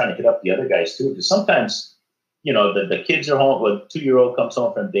I've been trying to hit up the other guys too, because sometimes, the kids are home. When 2-year-old comes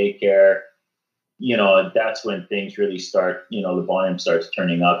home from daycare, that's when things really start. The volume starts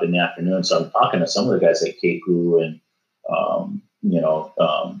turning up in the afternoon. So I'm talking to some of the guys like Keku and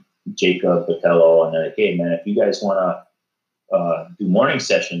Jacob Patello, and they're like, "Hey man, if you guys want to do morning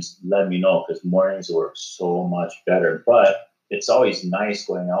sessions, let me know because mornings work so much better." But it's always nice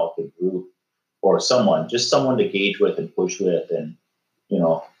going out with a group or someone to gauge with and push with, and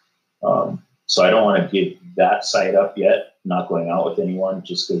so I don't want to give that side up yet. Not going out with anyone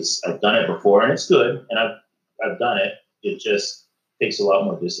just because I've done it before and it's good and I've done it. It just takes a lot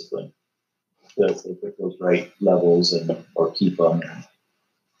more discipline to pick those right levels or keep them.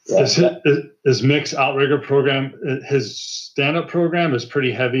 His mixed outrigger program, his stand-up program is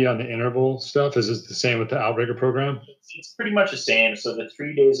pretty heavy on the interval stuff. Is it the same with the outrigger program? It's pretty much the same. So the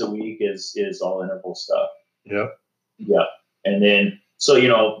 3 days a week is all interval stuff. Yep. Yeah. And then, so,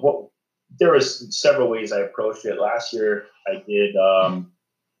 there was several ways I approached it. Last year I did, I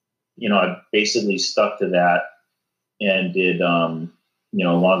basically stuck to that and did,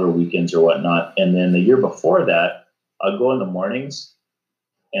 longer weekends or whatnot. And then the year before that, I'd go in the mornings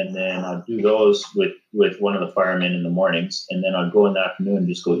and then I'd do those with one of the firemen in the mornings. And then I'd go in the afternoon and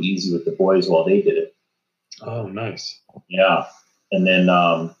just go easy with the boys while they did it. Oh, nice. Yeah. And then,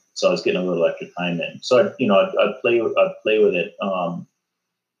 so I was getting a little extra time in. So I'd play with it.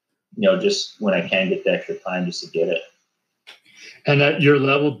 Just when I can get the extra time just to get it. And at your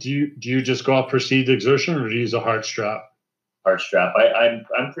level, do you just go off perceived exertion or do you use a hard strap? Hard strap.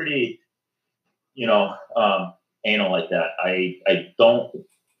 I'm pretty, anal like that. I don't,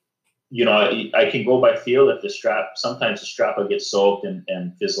 I can go by feel if sometimes the strap will get soaked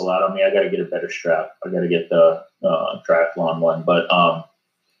and fizzle out on me. I got to get a better strap. I got to get the triathlon one. But,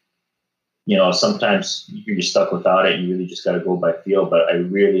 sometimes you're stuck without it and you really just got to go by feel. But I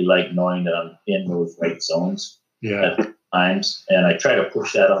really like knowing that I'm in those right zones at times. And I try to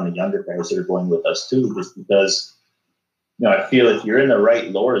push that on the younger guys that are going with us too, just because, I feel if you're in the right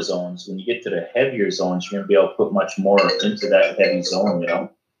lower zones, when you get to the heavier zones, you're going to be able to put much more into that heavy zone,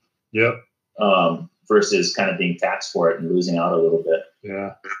 Yep. Versus kind of being taxed for it and losing out a little bit.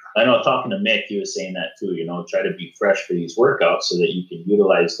 Yeah. I know talking to Mick, he was saying that too, try to be fresh for these workouts so that you can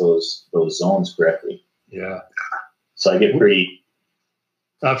utilize those zones correctly. Yeah. So I get pretty.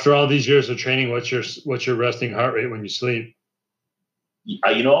 After all these years of training, what's your resting heart rate when you sleep?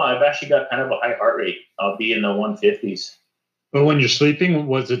 I've actually got kind of a high heart rate. I'll be in the 150s. But when you're sleeping,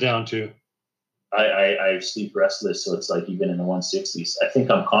 what's it down to? I sleep restless, so it's like even in the 160s. I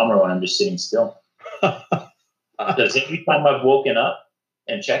think I'm calmer when I'm just sitting still. Because every time I've woken up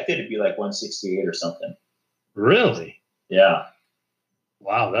and checked it, it'd be like 168 or something. Really? Yeah.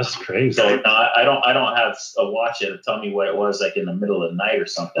 Wow, that's crazy. So no, I don't have a watch that'll tell me what it was like in the middle of the night or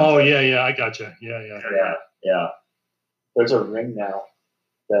something. Oh yeah, I gotcha. Yeah. There's a ring now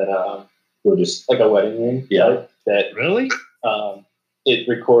that We'll just like a wedding ring. Yeah. That Really? it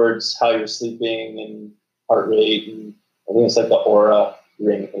records how you're sleeping and heart rate, and I think it's like the Aura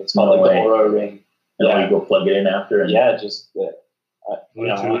ring. It's called No like way. the Aura ring. and Yeah. you go plug it in after. And, Yeah, just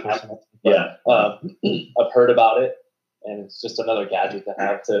Bluetooth or something. yeah. I've heard about it, and it's just another gadget to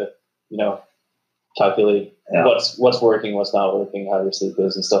have to, calculate Yeah. what's working, what's not working, how your sleep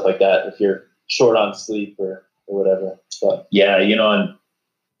is, and stuff like that. If you're short on sleep or whatever. But Yeah, and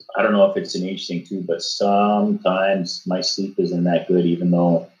I don't know if it's an age thing too, but sometimes my sleep isn't that good, even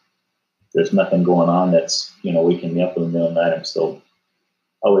though there's nothing going on that's, waking me up in the middle of the night.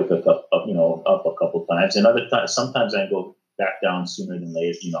 I'll wake up a couple times, and other times, sometimes I go back down sooner than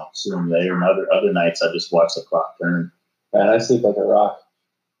later, sooner than later, and other nights I just watch the clock turn. man, I sleep like a rock,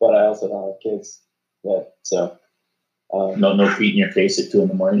 but I also don't have kids yet, so. No feet in your face at 2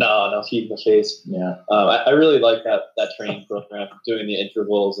 a.m. No heat in the face. Yeah. I really like that training program, doing the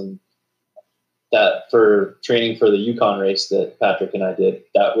intervals, and that for training for the Yukon race that Patrick and I did.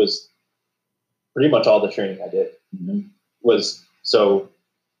 That was pretty much all the training I did. Mm-hmm. Was so,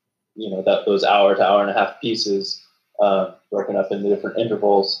 that those hour to hour and a half pieces broken up into different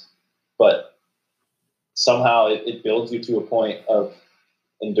intervals, but somehow it builds you to a point of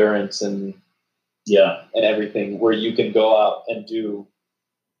endurance and everything where you can go out and do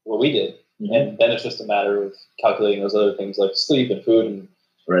what we did. Mm-hmm. And then it's just a matter of calculating those other things like sleep and food and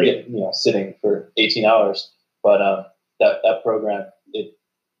Right. sitting for 18 hours. But that program,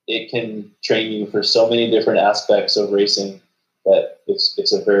 it can train you for so many different aspects of racing that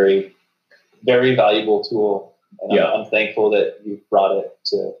it's a very, very valuable tool. And I'm thankful that you brought it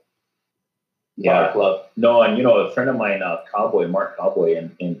to our club. No, and a friend of mine, Mark Cowboy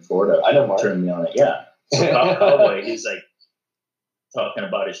in Florida, I know Mark. turned me on it. Yeah. So Cowboy, he's like talking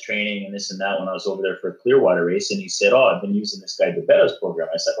about his training and this and that when I was over there for a Clearwater race, and he said, "Oh, I've been using this guy DeBetta's program."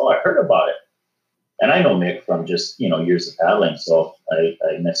 I said, "Oh, I heard about it." And I know Mick from just, years of paddling. So I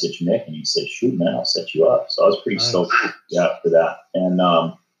messaged Mick and he said, "Shoot, man, I'll set you up." So I was pretty stoked for that. And,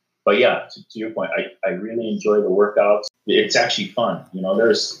 but yeah, to your point, I really enjoy the workouts. It's actually fun.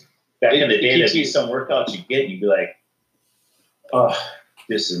 There's back in the day, there'd be some workouts you get and you'd be like, "Oh,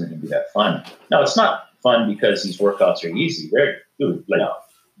 this isn't going to be that fun." No, it's not fun because these workouts are easy. The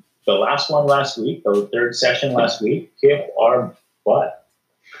last one last week, the third session last week, kick our butt.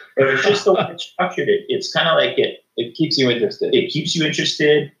 It was just the way it structured it. It's kind of like it keeps you interested. It keeps you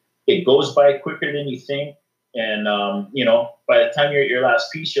interested. It goes by quicker than you think. And, by the time you're at your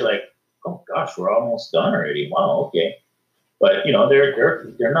last piece, you're like, "Oh gosh, we're almost done already. Wow. Okay." But,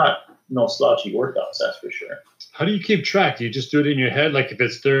 they're not no slouchy workouts. That's for sure. How do you keep track? Do you just do it in your head? Like if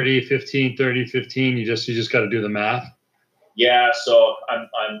it's 30, 15, 30, 15, you just got to do the math. Yeah, so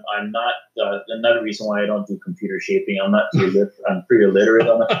I'm not another reason why I don't do computer shaping. I'm pretty illiterate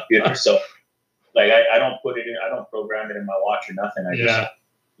on the computer, so I don't put it in. I don't program it in my watch or nothing.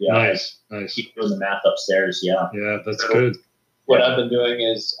 Nice. Keep doing the math upstairs. Yeah, that's good. What I've been doing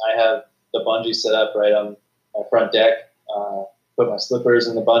is I have the bungee set up right on my front deck. Put my slippers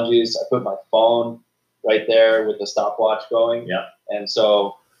in the bungees. I put my phone right there with the stopwatch going. Yeah, and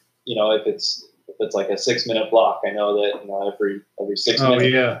so if it's like a 6-minute block, I know that every 6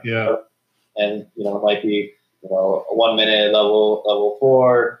 minutes. Yeah. And it might be 1 minute at level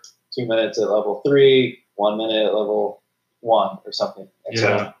 4, 2 minutes at level 3, 1 minute at level 1 or something. And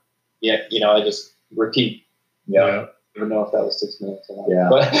so I just repeat. Yeah. I don't know if that was 6 minutes or not. Yeah.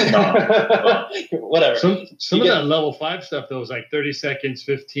 But whatever. Some of that level 5 stuff though is like 30 seconds,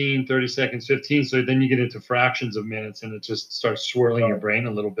 15, 30 seconds, 15. So then you get into fractions of minutes and it just starts swirling your brain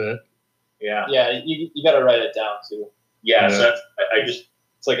a little bit. Yeah. Yeah, you got to write it down too. Yeah. So it's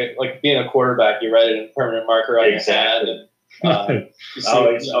like being a quarterback. You write it in permanent marker on your hand, and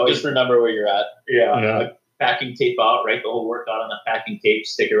always just remember where you're at. Yeah. Like packing tape out, write the whole workout on the packing tape,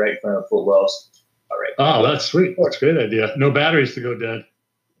 stick it right in front of the footwells. All right. Oh, that's sweet. That's a great idea. No batteries to go dead.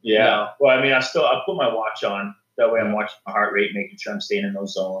 Yeah. No. Well, I mean, I put my watch on. That way I'm watching my heart rate, making sure I'm staying in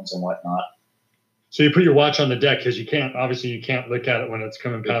those zones and whatnot. So you put your watch on the deck because you can't look at it when it's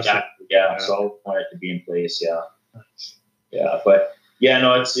coming past. Exactly. Yeah. So I want it to be in place. Yeah. Yeah. But yeah,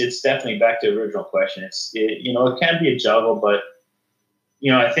 no, it's definitely back to the original question. It can be a juggle, but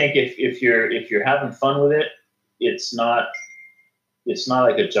I think if you're having fun with it, it's not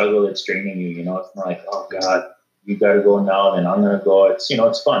like a juggle that's draining you. It's not like, oh God, you got to go now, then I'm gonna go. It's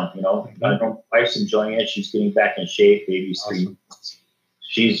it's fun. I know my wife's enjoying it. She's getting back in shape. Baby's 3 months.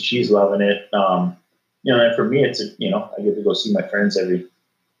 She's loving it. And for me, it's I get to go see my friends every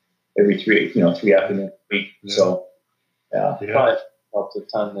every 3 afternoons a week. Yeah. So yeah, Probably helps a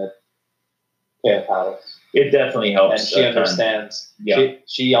ton that Kaya paddles. it definitely helps. And she understands. Yeah.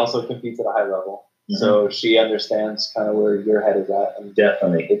 She also competes at a high level, so she understands kind of where your head is at. And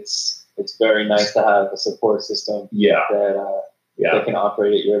Definitely, it's very nice to have a support system. Yeah. That can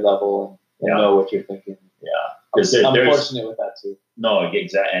operate at your level and know what you're thinking. Yeah, because I'm fortunate with that too. No,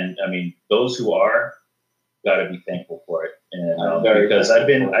 exactly, and I mean those who are got to be thankful for it, and because I've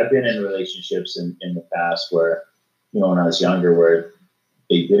been in relationships in the past where, when I was younger, where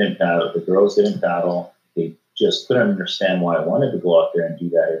they didn't paddle, the girls didn't paddle, they just couldn't understand why I wanted to go out there and do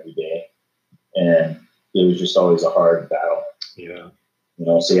that every day, and it was just always a hard battle. Yeah.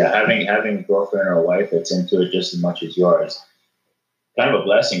 So having a girlfriend or a wife that's into it just as much as yours, kind of a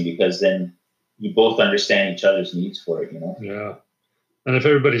blessing, because then you both understand each other's needs for it, Yeah. And if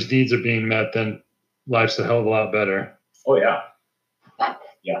everybody's needs are being met, then life's a hell of a lot better. Oh yeah.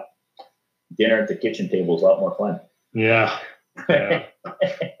 Yeah. Dinner at the kitchen table is a lot more fun. Yeah. Yeah.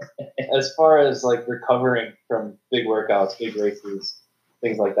 As far as like recovering from big workouts, big races,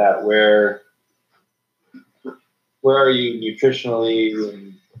 things like that, where are you nutritionally?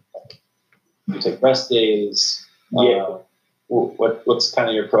 And you take rest days. Yeah. What's kind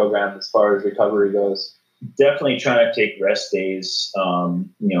of your program as far as recovery goes? Definitely trying to take rest days.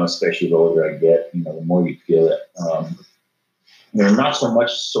 Especially the older I get, the more you feel it. Not so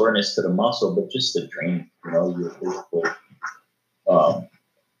much soreness to the muscle, but just the drain. You're physically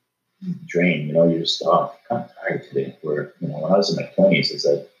drained. You're just kind of tired today. Where when I was in my 20s, it's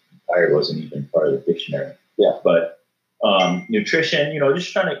like tired wasn't even part of the dictionary. Yeah. But nutrition,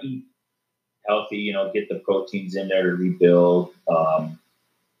 just trying to eat healthy. Get the proteins in there to rebuild.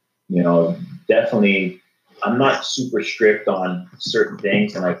 Definitely. I'm not super strict on certain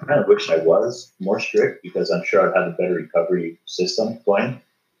things, and I kind of wish I was more strict because I'm sure I'd have a better recovery system going.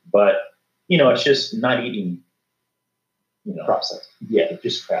 But, it's just not eating, processed. Yeah,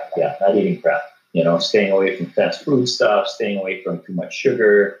 just crap. Yeah, not eating crap. Staying away from fast food stuff, staying away from too much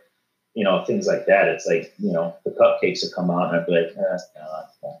sugar, things like that. It's like, the cupcakes will come out and I'd be like, no,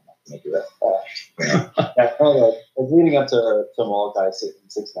 make it right. Leading up to Molokai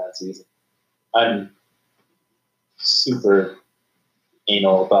 6-man season, I'm super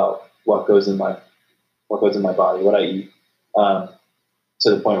anal about what goes in my body, what I eat, to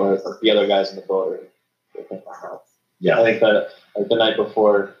the point where the other guys in the boat are thinking, I think that like the night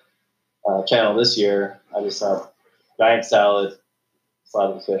before channel this year, I just had giant salad,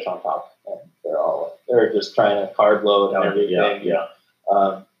 slab of fish on top, and they're just trying to carb load and everything.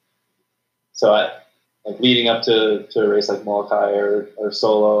 So I like leading up to a race like Molokai or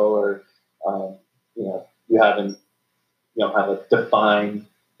solo or you don't have a defined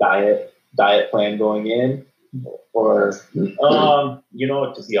diet plan going in, or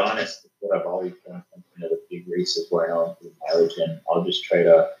to be honest, what I've always done in the big races where I know I'm doing mileage, and I'll just try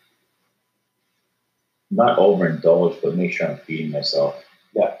to not overindulge, but make sure I'm feeding myself.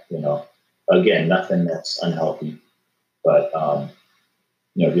 Yeah. Again, nothing that's unhealthy, but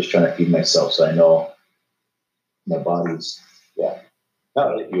just trying to feed myself so I know my body's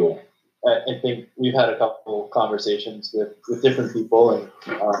fuel. I think we've had a couple conversations with different people, and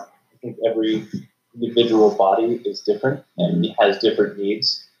I think every individual body is different and has different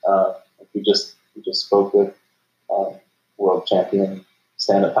needs. We just spoke with world champion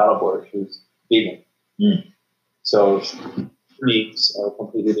stand-up paddleboarder who's vegan. So needs are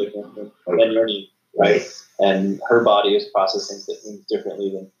completely different than your need, right? And her body is processing things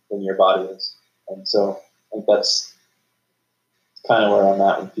differently than your body is, and so I think that's kind of where I'm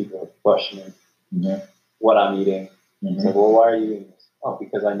at when people are questioning what I'm eating. It's like, well, why are you eating this? Oh,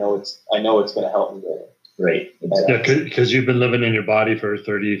 because I know it's going to help me later. Right. Exactly. Yeah, because you've been living in your body for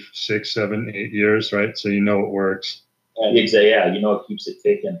 36, 7, 8 years, right? So you know it works. And it keeps it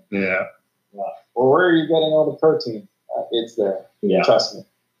ticking. Yeah. Well, where are you getting all the protein? It's there. Yeah. Trust me.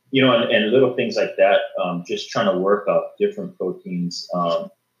 And little things like that. Just trying to work up different proteins. I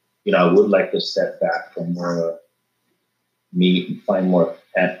would like to step back from more meat and find more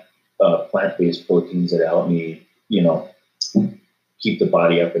plant-based proteins that help me, keep the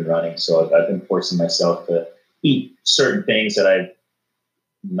body up and running. So I've been forcing myself to eat certain things that I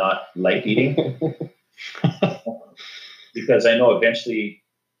not like eating because I know eventually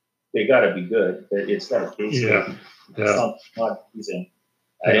they got to be good. It's got to taste good. It's not pleasing.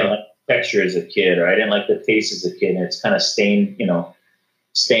 I didn't like the texture as a kid, or I didn't like the taste as a kid, and it's kind of stained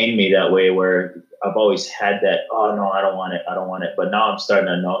me that way, where I've always had that, oh no, I don't want it. But now I'm starting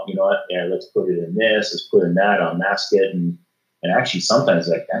to know, let's put it in this, let's put it in that, I'll mask it. And actually sometimes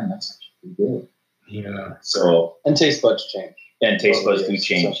like, damn, that's actually pretty good. Yeah. So. And taste buds change. And taste buds Oh, do yes.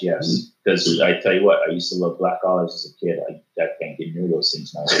 change, yes. Because I tell you what, I used to love black olives as a kid. I can't get near those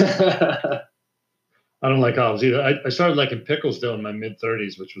things now. I don't like olives either. I started liking pickles though in my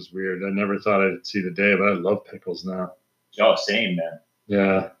mid-30s, which was weird. I never thought I'd see the day, but I love pickles now. Oh, same, man.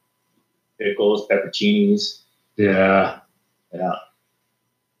 Yeah. Pickles, pepperoncinis. Yeah. Yeah.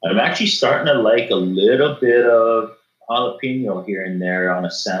 I'm actually starting to like a little bit of jalapeno here and there on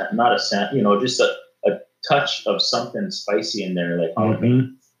just a touch of something spicy in there, like jalapeno.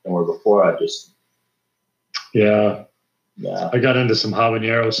 Mhm. Or before I just, Yeah. yeah. I got into some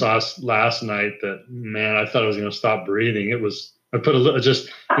habanero sauce last night that, man, I thought I was going to stop breathing. I put a little, just,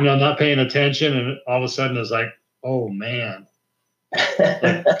 not paying attention. And all of a sudden it's like, oh man,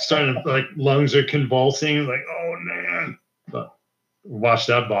 starting to, like, lungs are convulsing. Like, oh man, but wash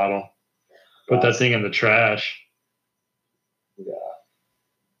that bottle, put that thing in the trash. Yeah.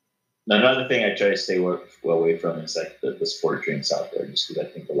 Now, another thing I try to stay well away from is like the sport drinks out there, just because I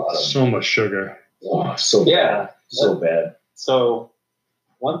think a lot of them. So much sugar. Oh, so Yeah. bad. So bad. So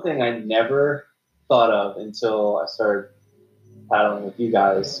one thing I never thought of until I started paddling with you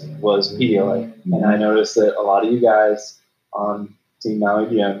guys was Pedialyte. And I noticed that a lot of you guys on Team Maui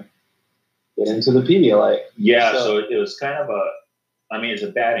Gym get into the Pedialyte. Yeah, so it was kind of it's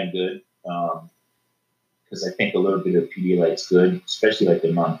a bad and good. Because I think a little bit of Pedialyte's good, especially like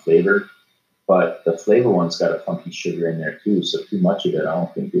the non-flavor. But the flavor one's got a funky sugar in there too, so too much of it I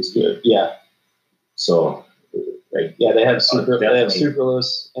don't think is good. Yeah. So, they have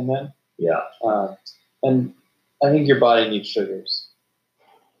sucralose in them. Yeah. And I think your body needs sugars,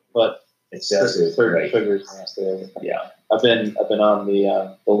 but excessive certain sugars can stay over. Yeah. I've been on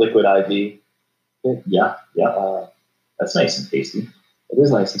the liquid IV. Yeah. That's nice and tasty. It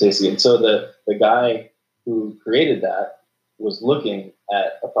is nice and tasty. And so the guy who created that was looking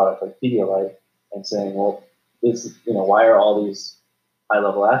at a product like Pedialyte and saying, well, why are all these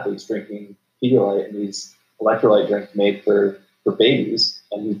high-level athletes drinking Pedialyte and these electrolyte drinks made for babies?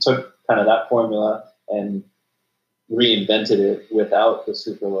 And he took kind of that formula and reinvented it without the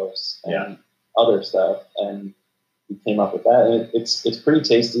sucralose and other stuff. And he came up with that. And it's pretty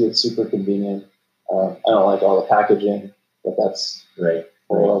tasty. It's super convenient. I don't like all the packaging, but that's right.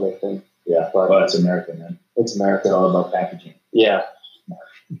 A whole other thing. Yeah, but it's America, man. It's America. It's all about packaging. Yeah.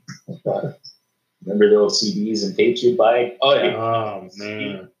 Remember the old CDs and tapes you'd buy? Oh, yeah. Oh,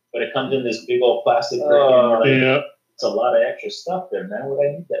 man. But it comes in this big old plastic brick. Yeah. It's a lot of extra stuff there, man. What do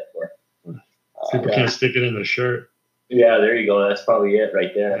I need that for? People can't stick it in their shirt. Yeah, there you go. That's probably it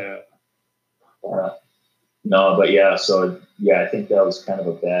right there. Yeah. No, but yeah, so I think that was kind of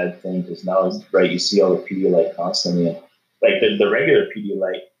a bad thing because now, you see all the Pedialyte constantly. And like the regular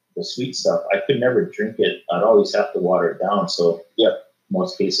Pedialyte, the sweet stuff, I could never drink it. I'd always have to water it down. So,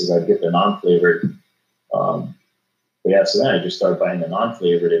 most cases I'd get the non-flavored. But yeah, so then I just started buying the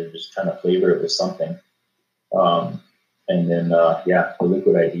non-flavored and just trying to flavor it with something. And then, the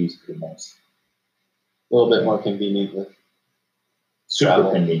liquid ID is pretty nice. A little bit more convenient with Super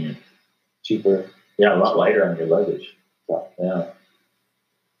travel. Convenient. Cheaper. Yeah, a lot lighter on your luggage. Yeah.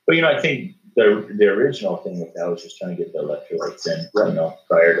 But, I think the original thing with that was just trying to get the electrolytes in,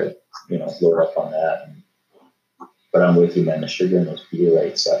 prior to, load up on that. But I'm with you, man. The sugar in those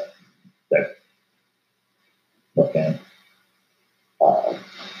Pedialytes, okay.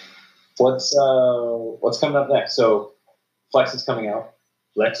 What's coming up next? So Flex is coming out.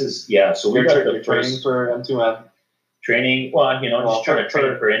 Flex is, so we got the training for M2M. Training, just trying to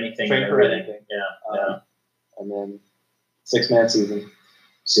train for anything. Train for anything. Yeah. And then 6-man season.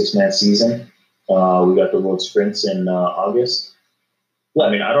 6-man season. We got the World Sprints in August. I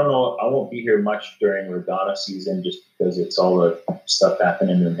mean, I don't know. I won't be here much during regatta season just because it's all the stuff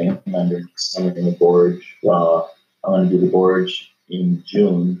happening in the mainland. I'm in the gorge. I'm going to do the gorge in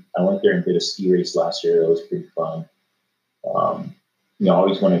June. I went there and did a ski race last year. That was pretty fun. I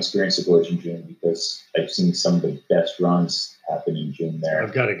always want to experience the gorge in June because I've seen some of the best runs happen in June there.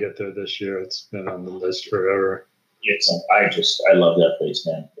 I've got to get there this year. It's been on the list forever. I love that place,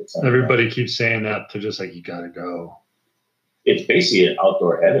 man. Everybody keeps saying that. They're just like, you got to go. It's basically an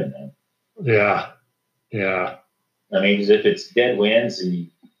outdoor heaven, man. Yeah. I mean, because if it's dead winds and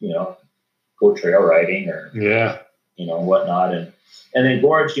go trail riding or whatnot, and then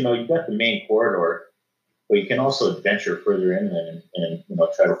gorge, you've got the main corridor, but you can also venture further inland and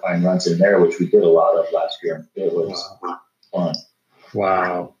try to find runs in there, which we did a lot of last year. It was fun.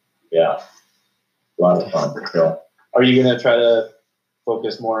 Wow. Yeah, a lot of fun. So, are you going to try to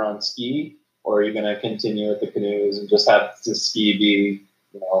focus more on ski? Or are you going to continue with the canoes and just have the ski be,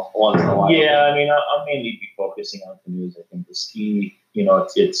 once in a while? Yeah, I mean, I'll mainly be focusing on canoes. I think the ski,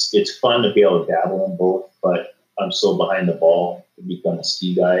 it's fun to be able to dabble in both, but I'm so behind the ball to become a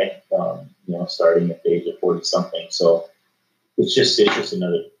ski guy, starting at the age of 40 something. So it's just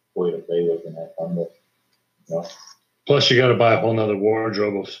another toy to play with and have fun with. Plus, you got to buy a whole nother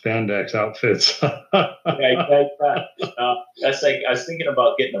wardrobe of spandex outfits. That's like, I was thinking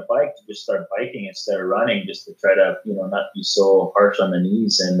about getting a bike to just start biking instead of running, just to try to, not be so harsh on the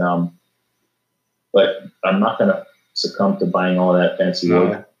knees. And, but I'm not going to succumb to buying all that fancy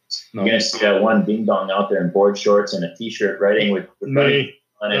wardrobe. You're going to see that one ding dong out there in board shorts and a t-shirt riding with me.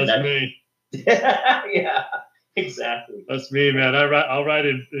 That's me. Yeah, exactly. That's me, man. I'll ride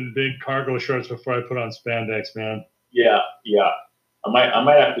in big cargo shorts before I put on spandex, man. Yeah. I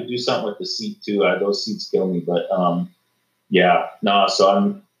might have to do something with the seat too. Those seats kill me, but So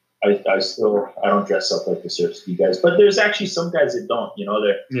I don't dress up like the surf ski guys, but there's actually some guys that don't. A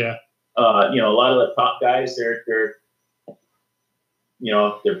lot of the top guys, they're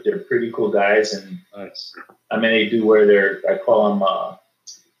pretty cool guys, and nice. I mean, they do wear I call them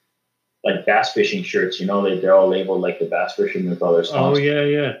like bass fishing shirts. They're all labeled like the bass fishing with all their sponsors. Oh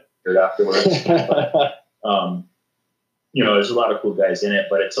yeah. Shirt afterwards. There's a lot of cool guys in it,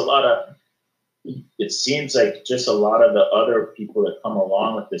 but it seems like just a lot of the other people that come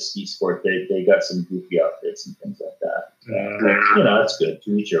along with the ski sport, they got some goofy outfits and things like that. Yeah. That's good.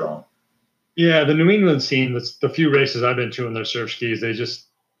 To each your own. Yeah, the New England scene, the few races I've been to in their surf skis, it's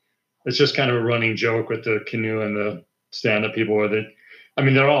just kind of a running joke with the canoe and the stand-up people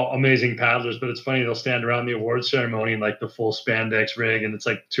they're all amazing paddlers, but it's funny, they'll stand around the award ceremony in like the full spandex rig, and it's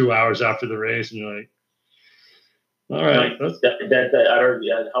like 2 hours after the race, and you're like, all right.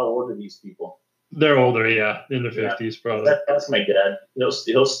 How old are these people? They're older, yeah, in their 50s, probably. That's my dad. He'll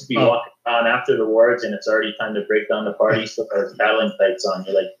be walking around after the awards, and it's already time to break down the party. Still has paddling tights on.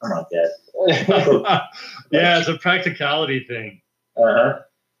 You're like, come on, Dad. Yeah, it's a practicality thing. Oh,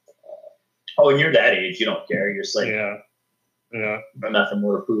 when you're that age, you don't care. You're just like, yeah, nothing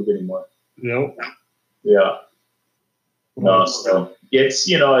more to prove anymore. Nope. Yeah. No, so it's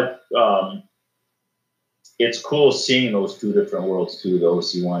it's cool seeing those two different worlds too, the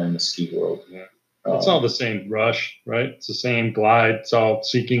OC1 and the ski world. Yeah. It's all the same rush, right? It's the same glide. It's all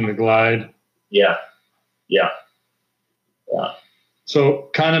seeking the glide. Yeah. So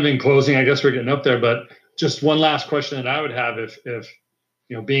kind of in closing, I guess we're getting up there, but just one last question that I would have, if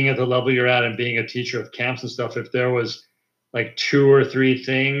being at the level you're at and being a teacher of camps and stuff, if there was like 2 or 3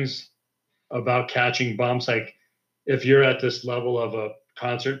 things about catching bumps, like if you're at this level of a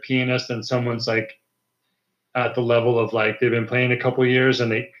concert pianist and someone's like at the level of like they've been playing a couple of years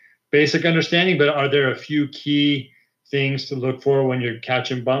and they basic understanding, but are there a few key things to look for when you're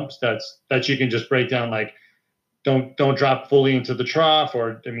catching bumps that you can just break down, like don't drop fully into the trough,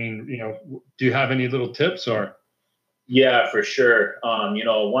 or do you have any little tips? Or yeah, for sure.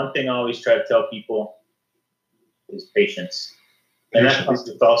 One thing I always try to tell people is patience. And that's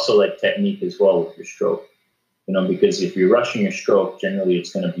also like technique as well with your stroke, because if you're rushing your stroke, generally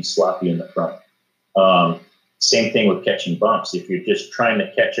it's going to be sloppy in the front. Same thing with catching bumps. If you're just trying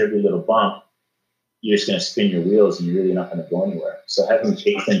to catch every little bump, you're just going to spin your wheels and you're really not going to go anywhere. So having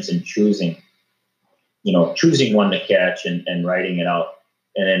patience and choosing one to catch and writing it out.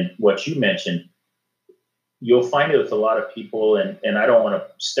 And then what you mentioned, you'll find it with a lot of people, and I don't want to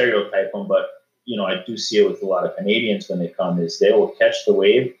stereotype them, but I do see it with a lot of Canadians when they come, is they will catch the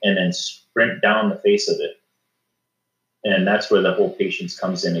wave and then sprint down the face of it. And that's where the whole patience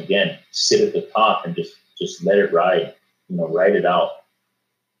comes in again. Sit at the top and just let it ride, ride it out.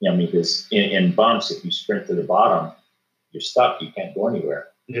 Because in bumps, if you sprint to the bottom, you're stuck. You can't go anywhere.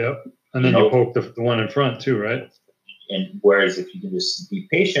 Yep. And then you poke the one in front too, right? And whereas if you can just be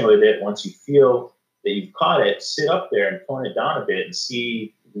patient with it, once you feel that you've caught it, sit up there and tone it down a bit and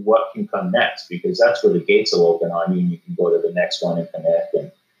see what can come next, because that's where the gates will open on you and you can go to the next one and connect.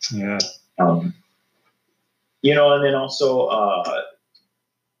 And, and then also, I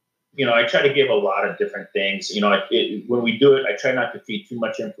try to give a lot of different things. When we do it, I try not to feed too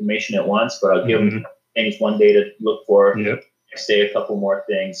much information at once, but I'll give them things one day to look for. Yep. Next day, a couple more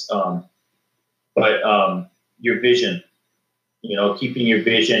things. But your vision, keeping your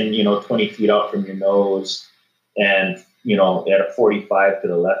vision, 20 feet out from your nose, and at a 45 to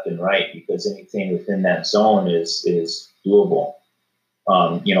the left and right, because anything within that zone is doable.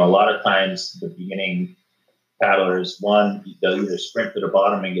 A lot of times the beginning paddlers, one, they'll either sprint to the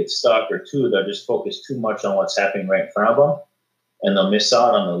bottom and get stuck, or two, they'll just focus too much on what's happening right in front of them, and they'll miss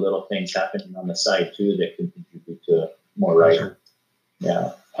out on the little things happening on the side too that can contribute to more riding.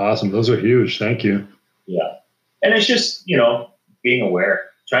 Yeah. Awesome. Those are huge. Thank you. Yeah. And it's just, being aware,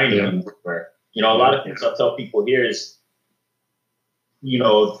 trying to be aware. A lot of things I'll tell people here is,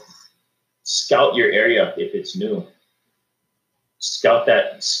 scout your area if it's new. Scout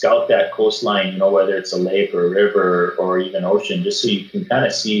that coastline, whether it's a lake or a river or even ocean, just so you can kind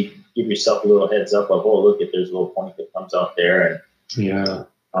of give yourself a little heads up of, oh, look, if there's a little point that comes out there, and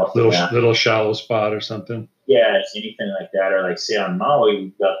little shallow spot or something. Yeah, it's anything like that, or like say on Maui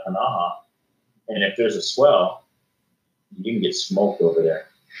we've got Kanaha, and if there's a swell, you can get smoked over there.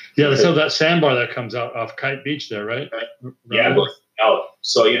 Yeah, so that sandbar that comes out off Kite Beach there, right? Yeah, it goes out.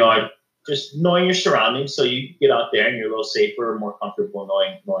 So I just knowing your surroundings, so you get out there and you're a little safer, more comfortable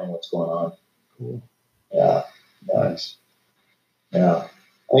knowing what's going on. Cool. Yeah. Nice. Yeah.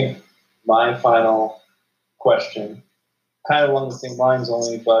 I think my final question, kind of along the same lines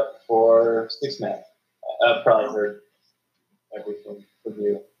only, but for six man. I've probably heard everything from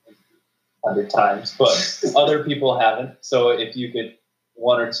you 100 times, but other people haven't. So if you could,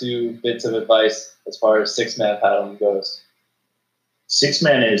 one or two bits of advice as far as six man paddling goes. Six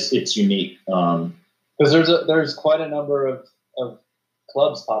man it's unique. Because there's quite a number of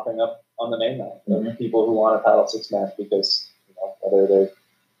clubs popping up on the mainland. Mm-hmm. People who want to paddle six man because whether they're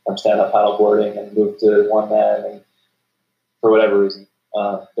from stand-up paddle boarding and move to one man, and for whatever reason,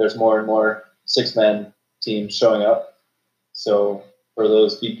 there's more and more six man teams showing up. So for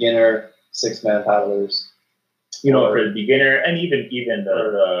those beginner six man paddlers, for the beginner and even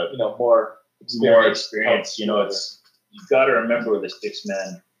the more experience, it's you've got to remember with a six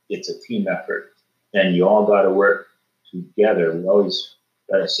man, it's a team effort, and you all got to work together. We always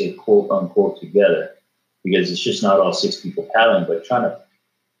got to say quote unquote together, because it's just not all six people paddling, but trying to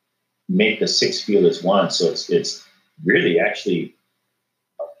make the six feel as one. So it's really actually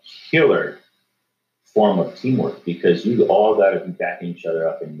a killer form of teamwork, because you all got to be backing each other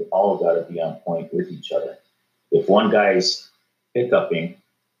up, and you all got to be on point with each other. If one guy's hiccuping,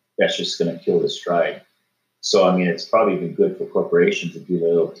 that's just going to kill the stride. So, it's probably even good for corporations to do their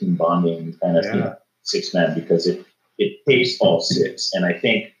little team bonding kind of six man, because it takes all six. And I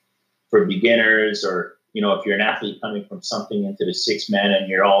think for beginners, or, if you're an athlete coming from something into the six man and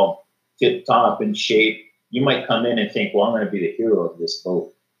you're all tip top in shape, you might come in and think, well, I'm going to be the hero of this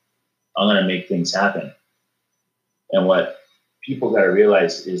boat. I'm going to make things happen. And what people got to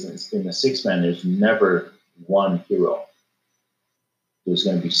realize is in the six man, there's never one hero. There's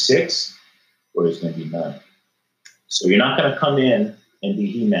going to be six, or there's going to be none. So you're not going to come in and be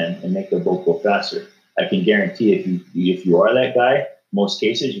He-Man and make the boat go faster. I can guarantee if you are that guy, most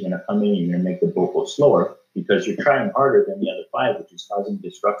cases you're going to come in and you're going to make the boat go slower, because you're trying harder than the other five, which is causing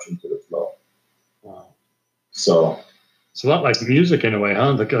disruption to the flow. Wow. So it's a lot like music in a way,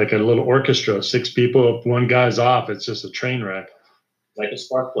 huh? Like a little orchestra, six people, if one guy's off, it's just a train wreck. Like a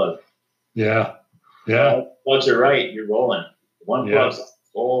spark plug. Yeah. Yeah. Plugs are right, you're rolling. One plug's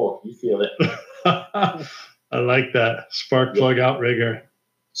you feel it. I like that. Spark plug outrigger.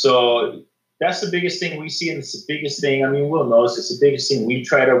 So that's the biggest thing we see, and it's the biggest thing, Will knows, it's the biggest thing we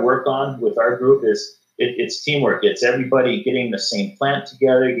try to work on with our group is it's teamwork. It's everybody getting the same plant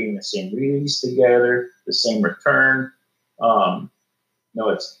together, getting the same release together, the same return.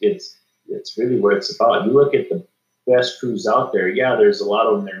 It's really what it's about. You look at the best crews out there, there's a lot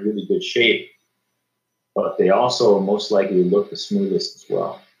of them in really good shape, but they also most likely look the smoothest as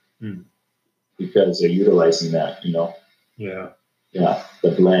well. Because they're utilizing that, Yeah,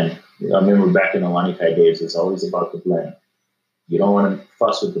 the blend. I remember back in the Lani Kai days, it's always about the blend. You don't want to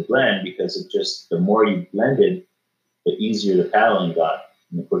fuss with the blend, because the more you blended, the easier the paddling got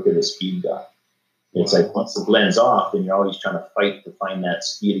and the quicker the speed got. It's like once the blend's off, then you're always trying to fight to find that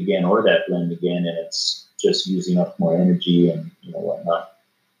speed again or that blend again, and it's just using up more energy and whatnot.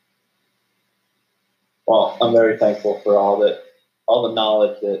 Well, I'm very thankful for all the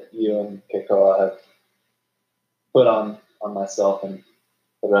knowledge that you and Kekoa have put on myself and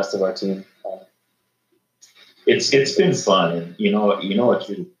the rest of our team. It's been fun, and what's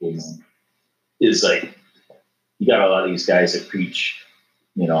really cool, man, is like you got a lot of these guys that preach,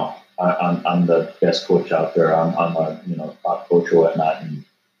 I'm the best coach out there. I'm a top coach or whatnot, and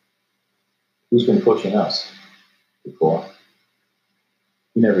who's been coaching us before?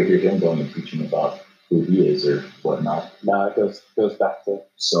 You never hear him going and preaching about who he is or whatnot. No, it goes back to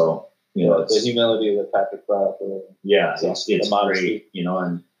it's the humility that Patrick brought up earlier. Yeah, it's great,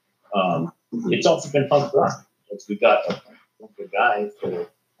 and it's also been fun for us. We got a bunch of guys that are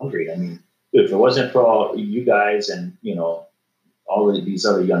hungry. If it wasn't for all you guys and all of these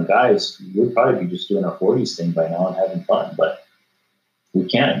other young guys, we'd probably be just doing our 40s thing by now and having fun. But we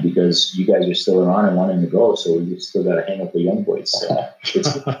can't, because you guys are still around and wanting to go, so we still got to hang up the young boys. So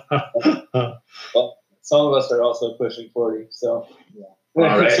well, some of us are also pushing 40, so all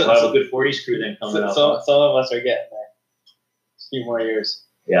right, we'll have a good 40s crew then coming up. Some of us are getting there. A few more years.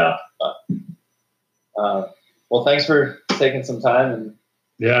 Yeah. Well, thanks for taking some time. And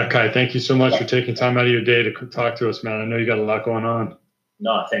Yeah, Kai, thank you so much for taking time out of your day to talk to us, man. I know you got a lot going on.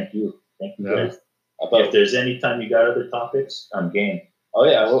 No, thank you. Thank you, Yeah. guys. If there's any time you got other topics, I'm game. Oh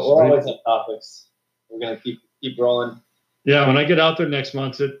yeah, we'll always have topics. We're gonna keep rolling. Yeah, when I get out there next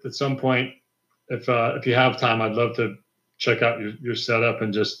month at some point, if you have time, I'd love to check out your setup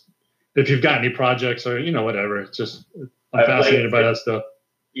and just if you've got any projects or whatever. It's just I'm fascinated by that stuff.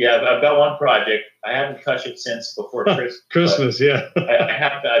 Yeah, I've got one project. I haven't touched it since before Christmas. Christmas, yeah. I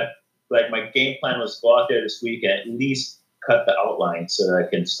have to, like, my game plan was to go out there this week and at least cut the outline so that I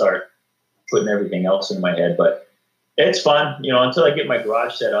can start putting everything else in my head. But it's fun, until I get my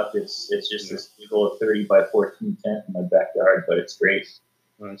garage set up. It's just this big old 30 by 14 tent in my backyard, but it's great.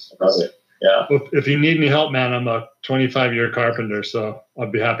 Nice. I love it. Yeah. Well, if you need any help, man, I'm a 25-year carpenter, so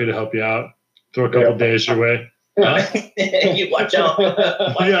I'd be happy to help you out. Throw a couple days your way. Huh? You watch out.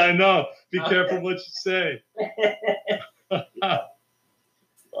 Yeah, I know. Be careful what you say.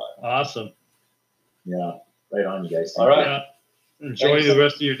 Awesome. Yeah. Right on, you guys. All right. Yeah. Enjoy the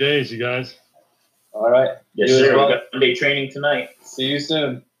rest of your days, you guys. All right. Yes, sir. We got Monday training tonight. See you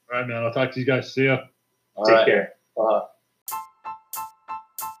soon. All right, man. I'll talk to you guys. See ya. Take care.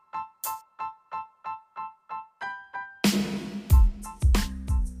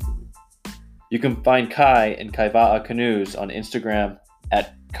 You can find Kai and Kaiva'a Canoes on Instagram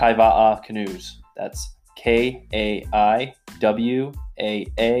at Kaiva'a Canoes. That's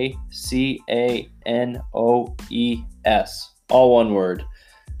KaivaACanoes. All one word.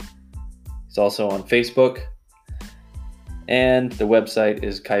 He's also on Facebook. And the website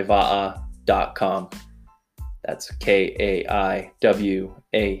is kaiva'a.com. That's KAIWAA.com.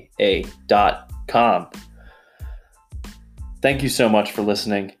 Thank you so much for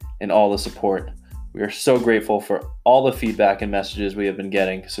listening and all the support. We are so grateful for all the feedback and messages we have been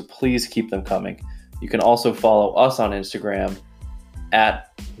getting, so please keep them coming. You can also follow us on Instagram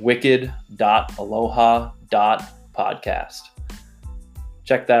at wicked.aloha.podcast.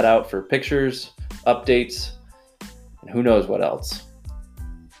 Check that out for pictures, updates, and who knows what else.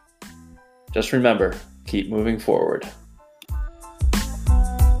 Just remember, keep moving forward.